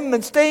to Him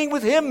and staying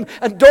with Him,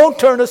 and don't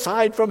turn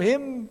aside from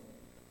Him.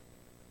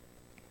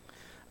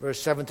 Verse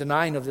 7 to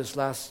 9 of this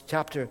last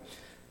chapter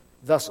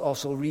thus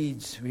also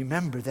reads,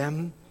 remember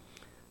them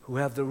who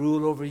have the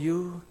rule over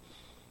you,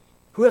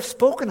 who have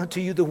spoken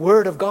unto you the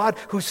word of God,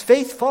 whose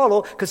faith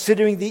follow,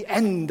 considering the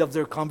end of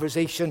their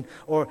conversation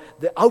or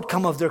the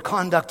outcome of their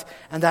conduct,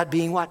 and that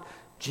being what?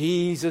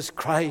 Jesus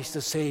Christ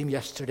the same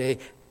yesterday,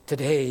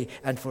 today,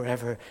 and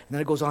forever. And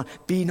then it goes on,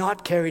 be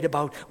not carried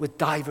about with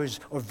divers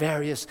or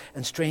various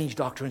and strange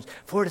doctrines,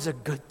 for it is a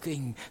good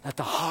thing that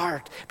the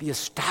heart be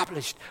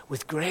established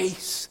with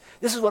grace.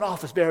 This is what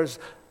office bearers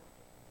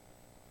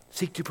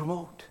seek to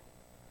promote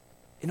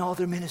in all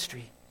their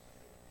ministry.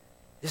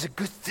 It's a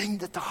good thing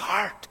that the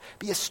heart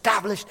be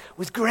established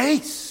with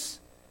grace.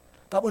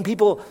 But when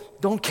people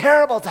don't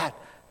care about that,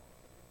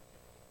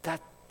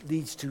 that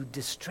leads to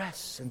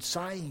distress and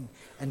sighing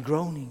and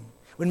groaning.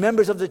 When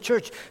members of the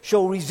church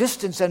show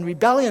resistance and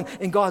rebellion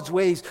in God's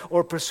ways,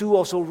 or pursue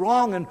also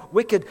wrong and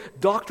wicked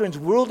doctrines,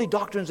 worldly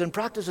doctrines and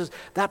practices,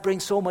 that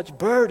brings so much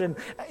burden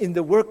in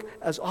the work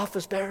as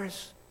office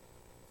bearers.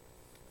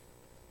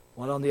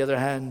 While on the other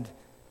hand,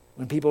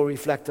 when people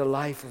reflect a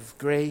life of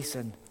grace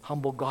and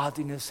humble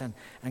godliness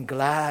and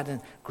glad and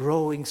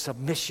growing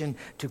submission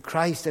to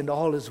Christ and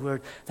all His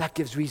word, that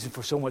gives reason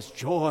for so much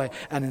joy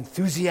and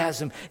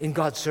enthusiasm in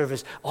God's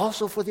service,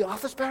 also for the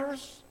office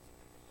bearers.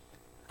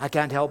 I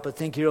can't help but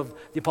think here of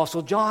the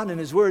Apostle John and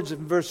his words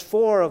in verse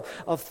 4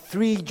 of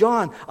 3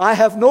 John. I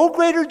have no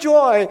greater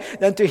joy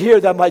than to hear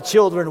that my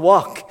children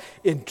walk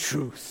in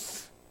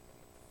truth.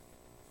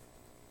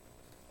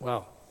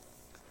 Well,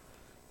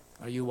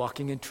 are you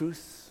walking in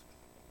truth?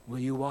 Will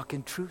you walk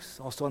in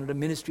truth also under the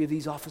ministry of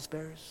these office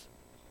bearers?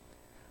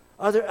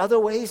 Are there other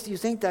ways, do you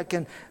think,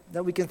 that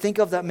we can think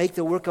of that make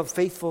the work of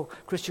faithful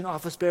Christian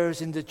office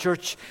bearers in the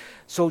church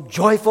so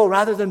joyful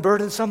rather than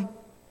burdensome?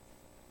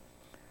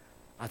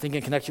 I think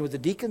in connection with the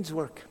deacons'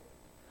 work,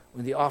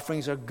 when the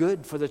offerings are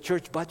good for the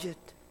church budget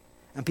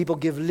and people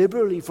give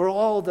liberally for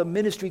all the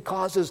ministry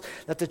causes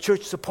that the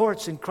church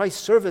supports in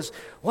Christ's service,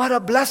 what a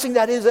blessing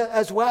that is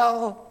as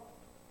well.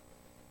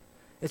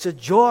 It's a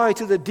joy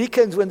to the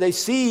deacons when they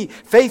see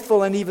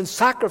faithful and even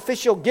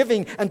sacrificial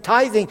giving and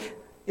tithing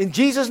in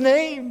Jesus'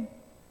 name.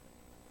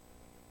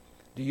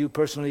 Do you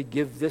personally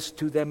give this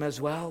to them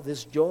as well,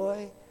 this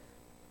joy,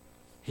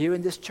 here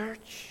in this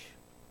church?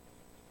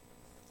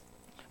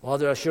 Well,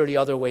 there are surely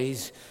other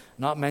ways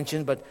not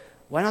mentioned, but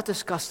why not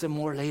discuss them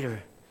more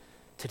later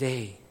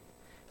today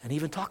and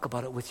even talk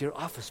about it with your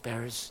office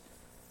bearers?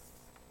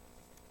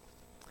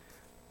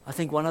 I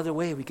think one other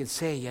way we can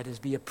say yet is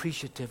be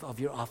appreciative of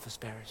your office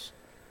bearers.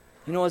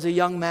 You know, as a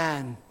young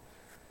man,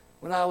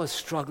 when I was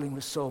struggling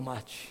with so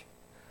much,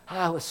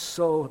 I was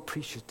so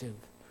appreciative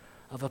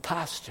of a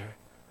pastor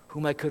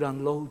whom I could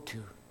unload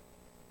to.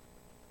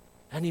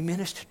 And he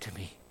ministered to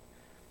me,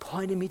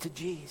 pointing me to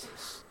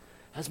Jesus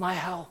as my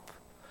help,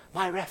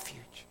 my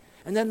refuge.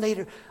 And then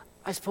later,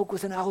 I spoke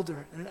with an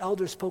elder, and an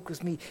elder spoke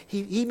with me.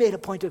 He made a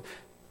point of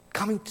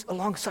coming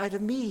alongside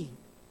of me.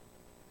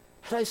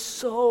 And I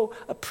so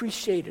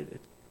appreciated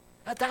it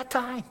at that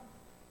time.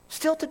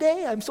 Still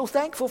today, I'm so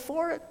thankful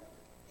for it.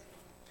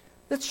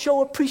 Let's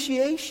show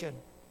appreciation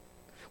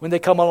when they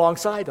come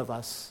alongside of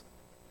us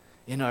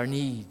in our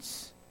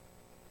needs.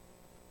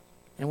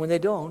 And when they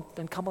don't,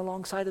 then come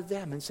alongside of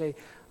them and say,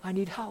 I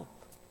need help.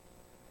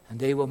 And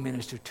they will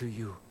minister to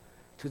you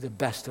to the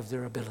best of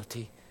their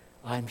ability,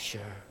 I'm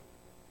sure.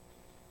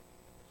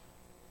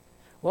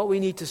 What we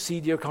need to see,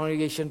 dear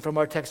congregation, from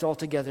our text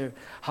altogether,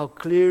 how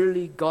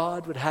clearly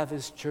God would have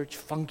his church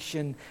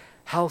function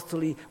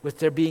healthily with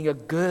there being a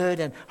good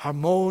and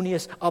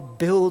harmonious,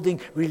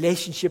 upbuilding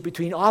relationship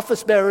between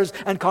office bearers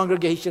and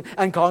congregation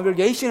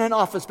and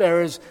office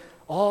bearers,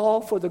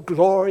 all for the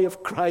glory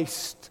of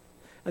Christ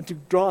and to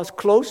draw us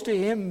close to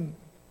him.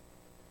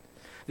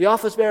 The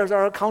office bearers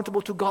are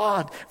accountable to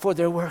God for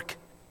their work,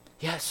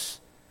 yes.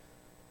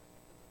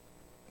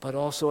 But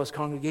also as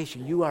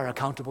congregation, you are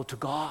accountable to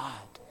God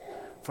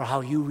for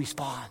how you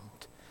respond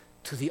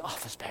to the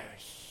office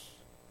bearers.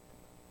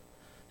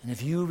 And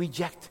if you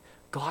reject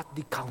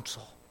godly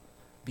counsel,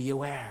 be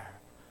aware,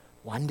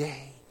 one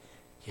day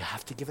you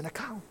have to give an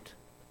account.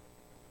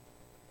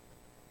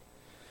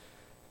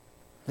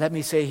 Let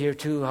me say here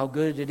too how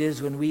good it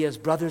is when we as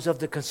brothers of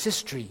the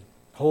consistory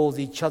hold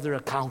each other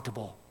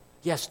accountable.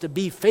 Yes, to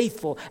be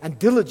faithful and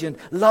diligent,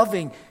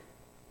 loving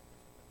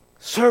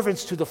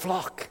servants to the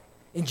flock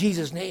in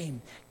Jesus'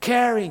 name,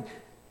 caring,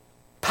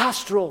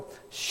 pastoral,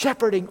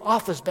 shepherding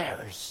office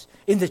bearers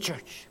in the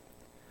church.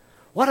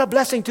 What a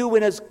blessing too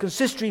when as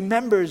consistory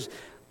members,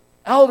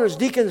 elders,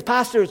 deacons,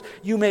 pastors,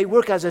 you may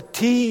work as a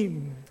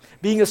team,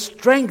 being a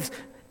strength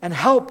and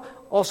help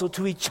also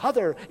to each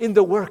other in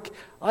the work.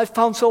 I've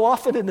found so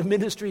often in the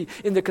ministry,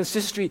 in the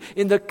consistory,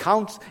 in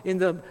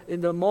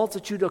the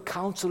multitude of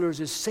counselors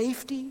is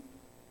safety.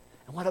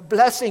 And what a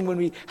blessing when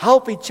we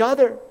help each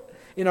other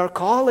in our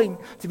calling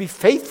to be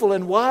faithful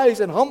and wise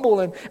and humble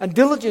and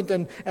diligent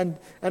and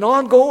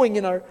ongoing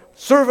in our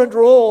servant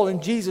role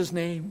in Jesus'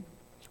 name.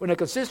 When a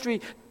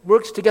consistory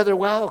works together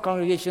well,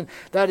 congregation,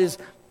 that is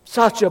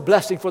such a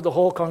blessing for the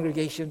whole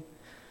congregation.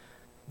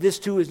 This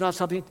too is not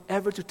something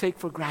ever to take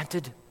for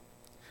granted,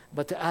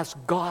 but to ask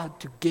God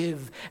to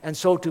give and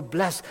so to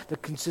bless the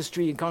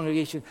consistory and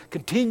congregation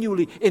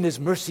continually in his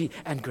mercy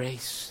and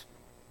grace.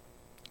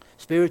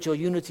 Spiritual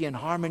unity and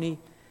harmony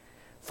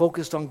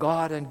focused on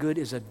God and good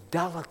is a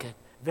delicate,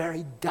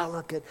 very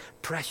delicate,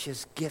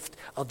 precious gift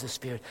of the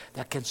Spirit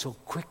that can so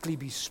quickly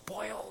be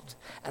spoiled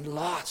and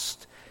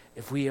lost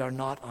if we are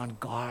not on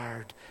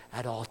guard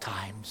at all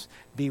times.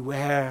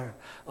 Beware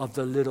of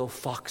the little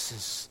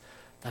foxes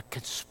that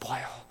can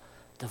spoil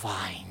the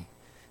vine.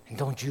 And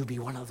don't you be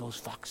one of those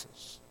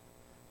foxes.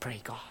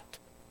 Pray God.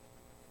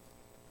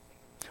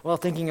 Well,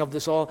 thinking of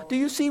this all, do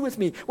you see with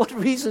me what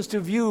reasons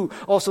to view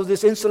also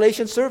this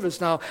installation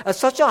service now as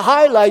such a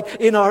highlight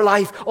in our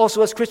life,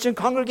 also as Christian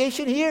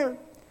congregation here?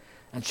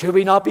 And should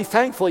we not be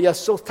thankful, yes,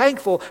 so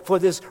thankful for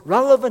this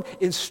relevant,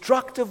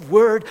 instructive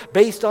word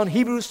based on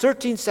Hebrews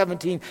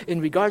 13:17 in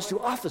regards to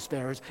office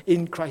bearers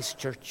in Christ's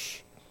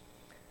church?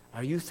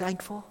 Are you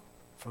thankful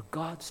for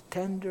God's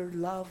tender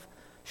love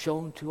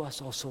shown to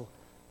us also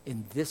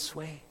in this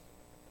way?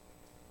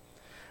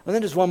 And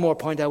then there's one more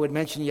point I would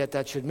mention yet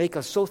that should make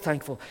us so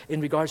thankful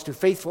in regards to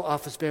faithful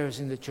office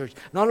bearers in the church.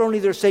 Not only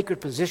their sacred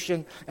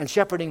position and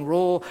shepherding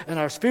role and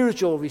our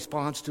spiritual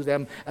response to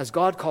them as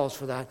God calls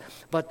for that,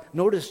 but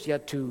notice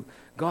yet too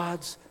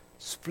God's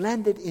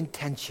splendid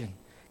intention.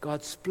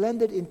 God's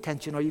splendid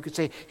intention, or you could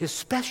say his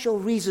special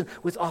reason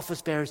with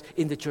office bearers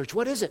in the church.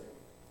 What is it?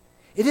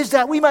 It is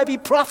that we might be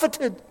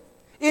profited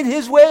in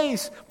his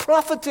ways,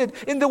 profited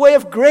in the way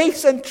of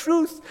grace and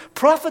truth,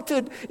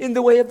 profited in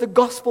the way of the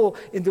gospel,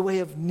 in the way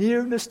of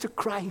nearness to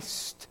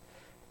Christ,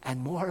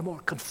 and more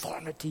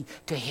conformity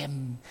to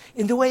him,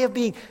 in the way of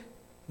being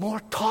more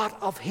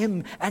taught of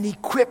him and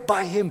equipped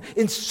by him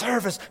in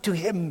service to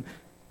him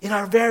in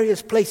our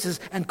various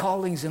places and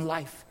callings in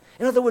life.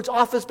 In other words,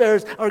 office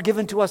bearers are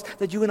given to us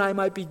that you and I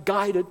might be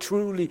guided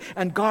truly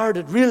and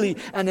guarded really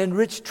and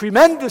enriched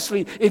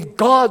tremendously in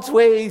God's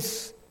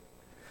ways.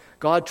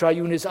 God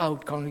triune is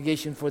out,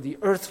 congregation, for the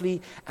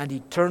earthly and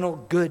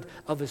eternal good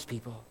of his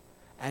people.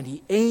 And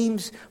he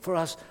aims for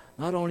us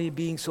not only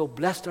being so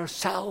blessed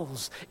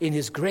ourselves in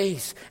His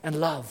grace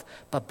and love,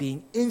 but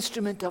being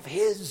instrument of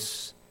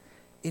His,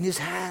 in His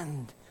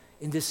hand,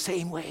 in the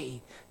same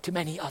way to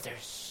many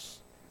others.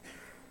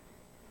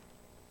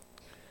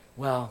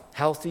 Well,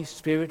 healthy,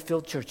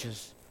 Spirit-filled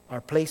churches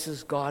are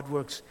places God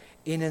works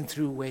in and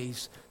through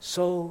ways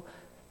so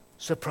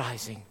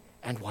surprising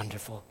and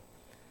wonderful.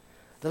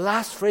 The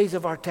last phrase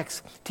of our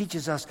text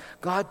teaches us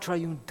God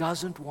Triune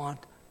doesn't want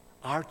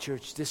our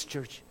church, this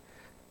church,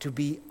 to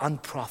be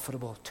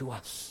unprofitable to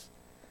us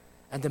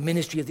and the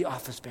ministry of the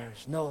office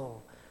bearers.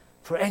 No,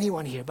 for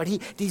anyone here. But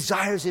He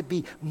desires it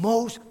be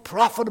most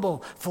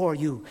profitable for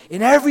you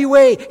in every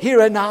way,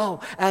 here and now,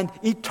 and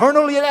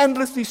eternally and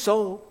endlessly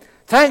so.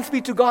 Thanks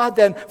be to God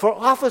then for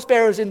office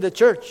bearers in the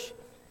church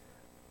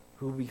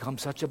who become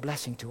such a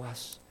blessing to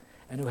us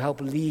and who help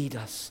lead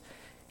us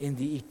in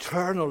the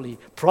eternally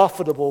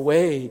profitable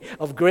way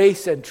of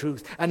grace and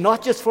truth. And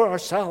not just for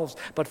ourselves,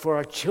 but for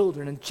our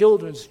children and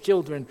children's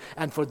children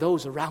and for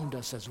those around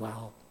us as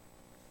well.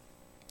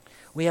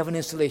 We have an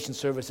installation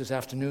service this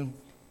afternoon,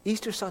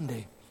 Easter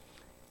Sunday,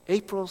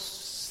 April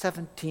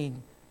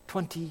 17,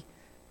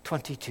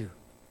 2022.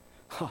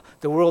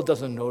 The world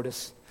doesn't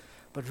notice.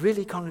 But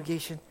really,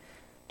 congregation,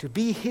 to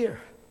be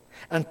here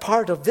and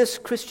part of this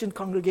Christian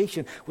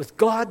congregation with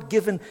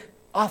God-given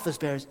office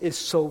bearers is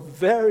so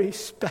very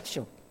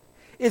special.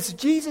 It's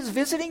Jesus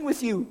visiting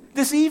with you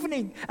this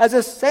evening as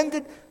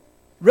ascended,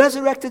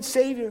 resurrected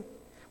Savior.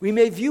 We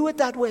may view it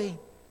that way.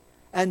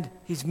 And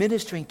He's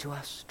ministering to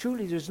us.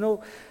 Truly,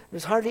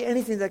 there's hardly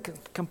anything that can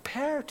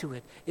compare to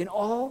it in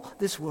all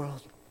this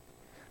world.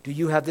 Do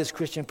you have this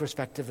Christian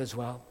perspective as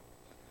well?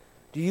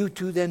 Do you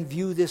too then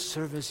view this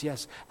service,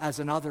 yes, as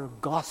another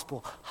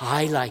gospel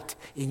highlight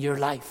in your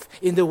life,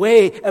 in the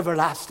way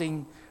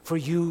everlasting for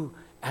you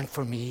and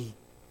for me?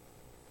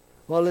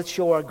 Well, let's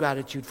show our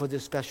gratitude for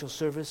this special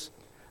service,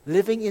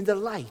 living in the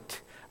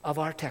light of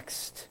our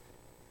text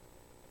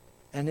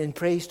and in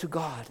praise to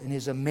God and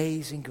His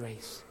amazing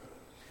grace.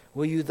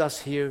 Will you thus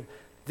hear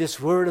this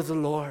word of the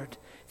Lord,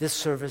 this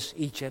service,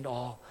 each and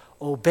all?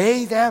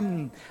 Obey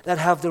them that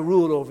have the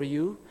rule over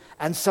you,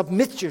 and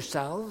submit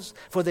yourselves,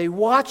 for they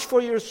watch for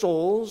your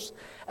souls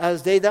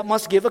as they that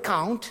must give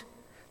account,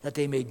 that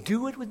they may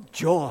do it with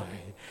joy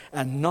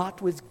and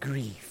not with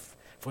grief,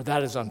 for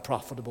that is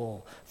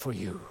unprofitable for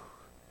you.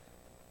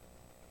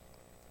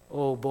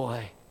 Oh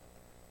boy,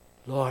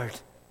 Lord,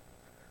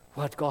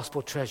 what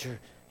gospel treasure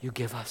you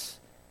give us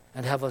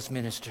and have us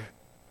minister.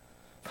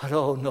 But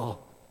oh no,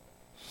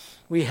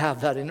 we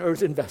have that in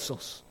earthen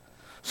vessels.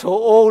 So,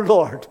 oh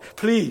Lord,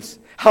 please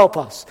help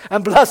us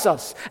and bless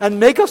us and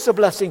make us a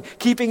blessing,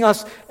 keeping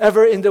us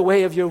ever in the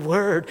way of your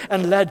word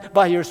and led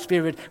by your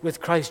Spirit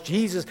with Christ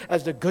Jesus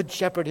as the good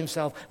shepherd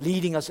Himself,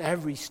 leading us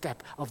every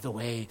step of the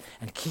way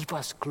and keep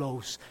us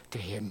close to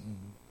Him.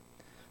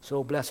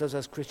 So bless us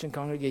as Christian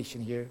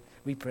congregation here,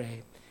 we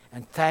pray.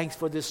 And thanks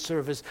for this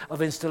service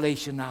of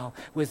installation now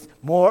with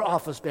more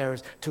office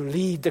bearers to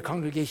lead the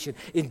congregation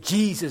in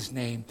Jesus'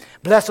 name.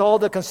 Bless all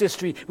the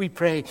consistory, we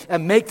pray,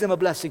 and make them a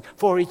blessing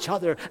for each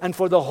other and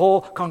for the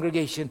whole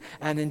congregation,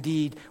 and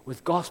indeed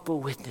with gospel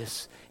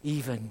witness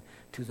even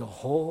to the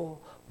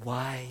whole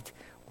wide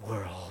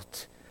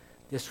world.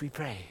 This we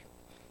pray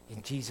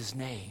in Jesus'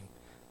 name,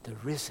 the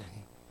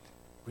risen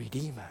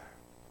Redeemer.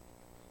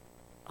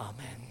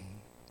 Amen.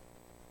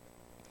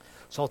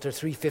 Psalter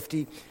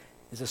 350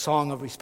 is a song of response.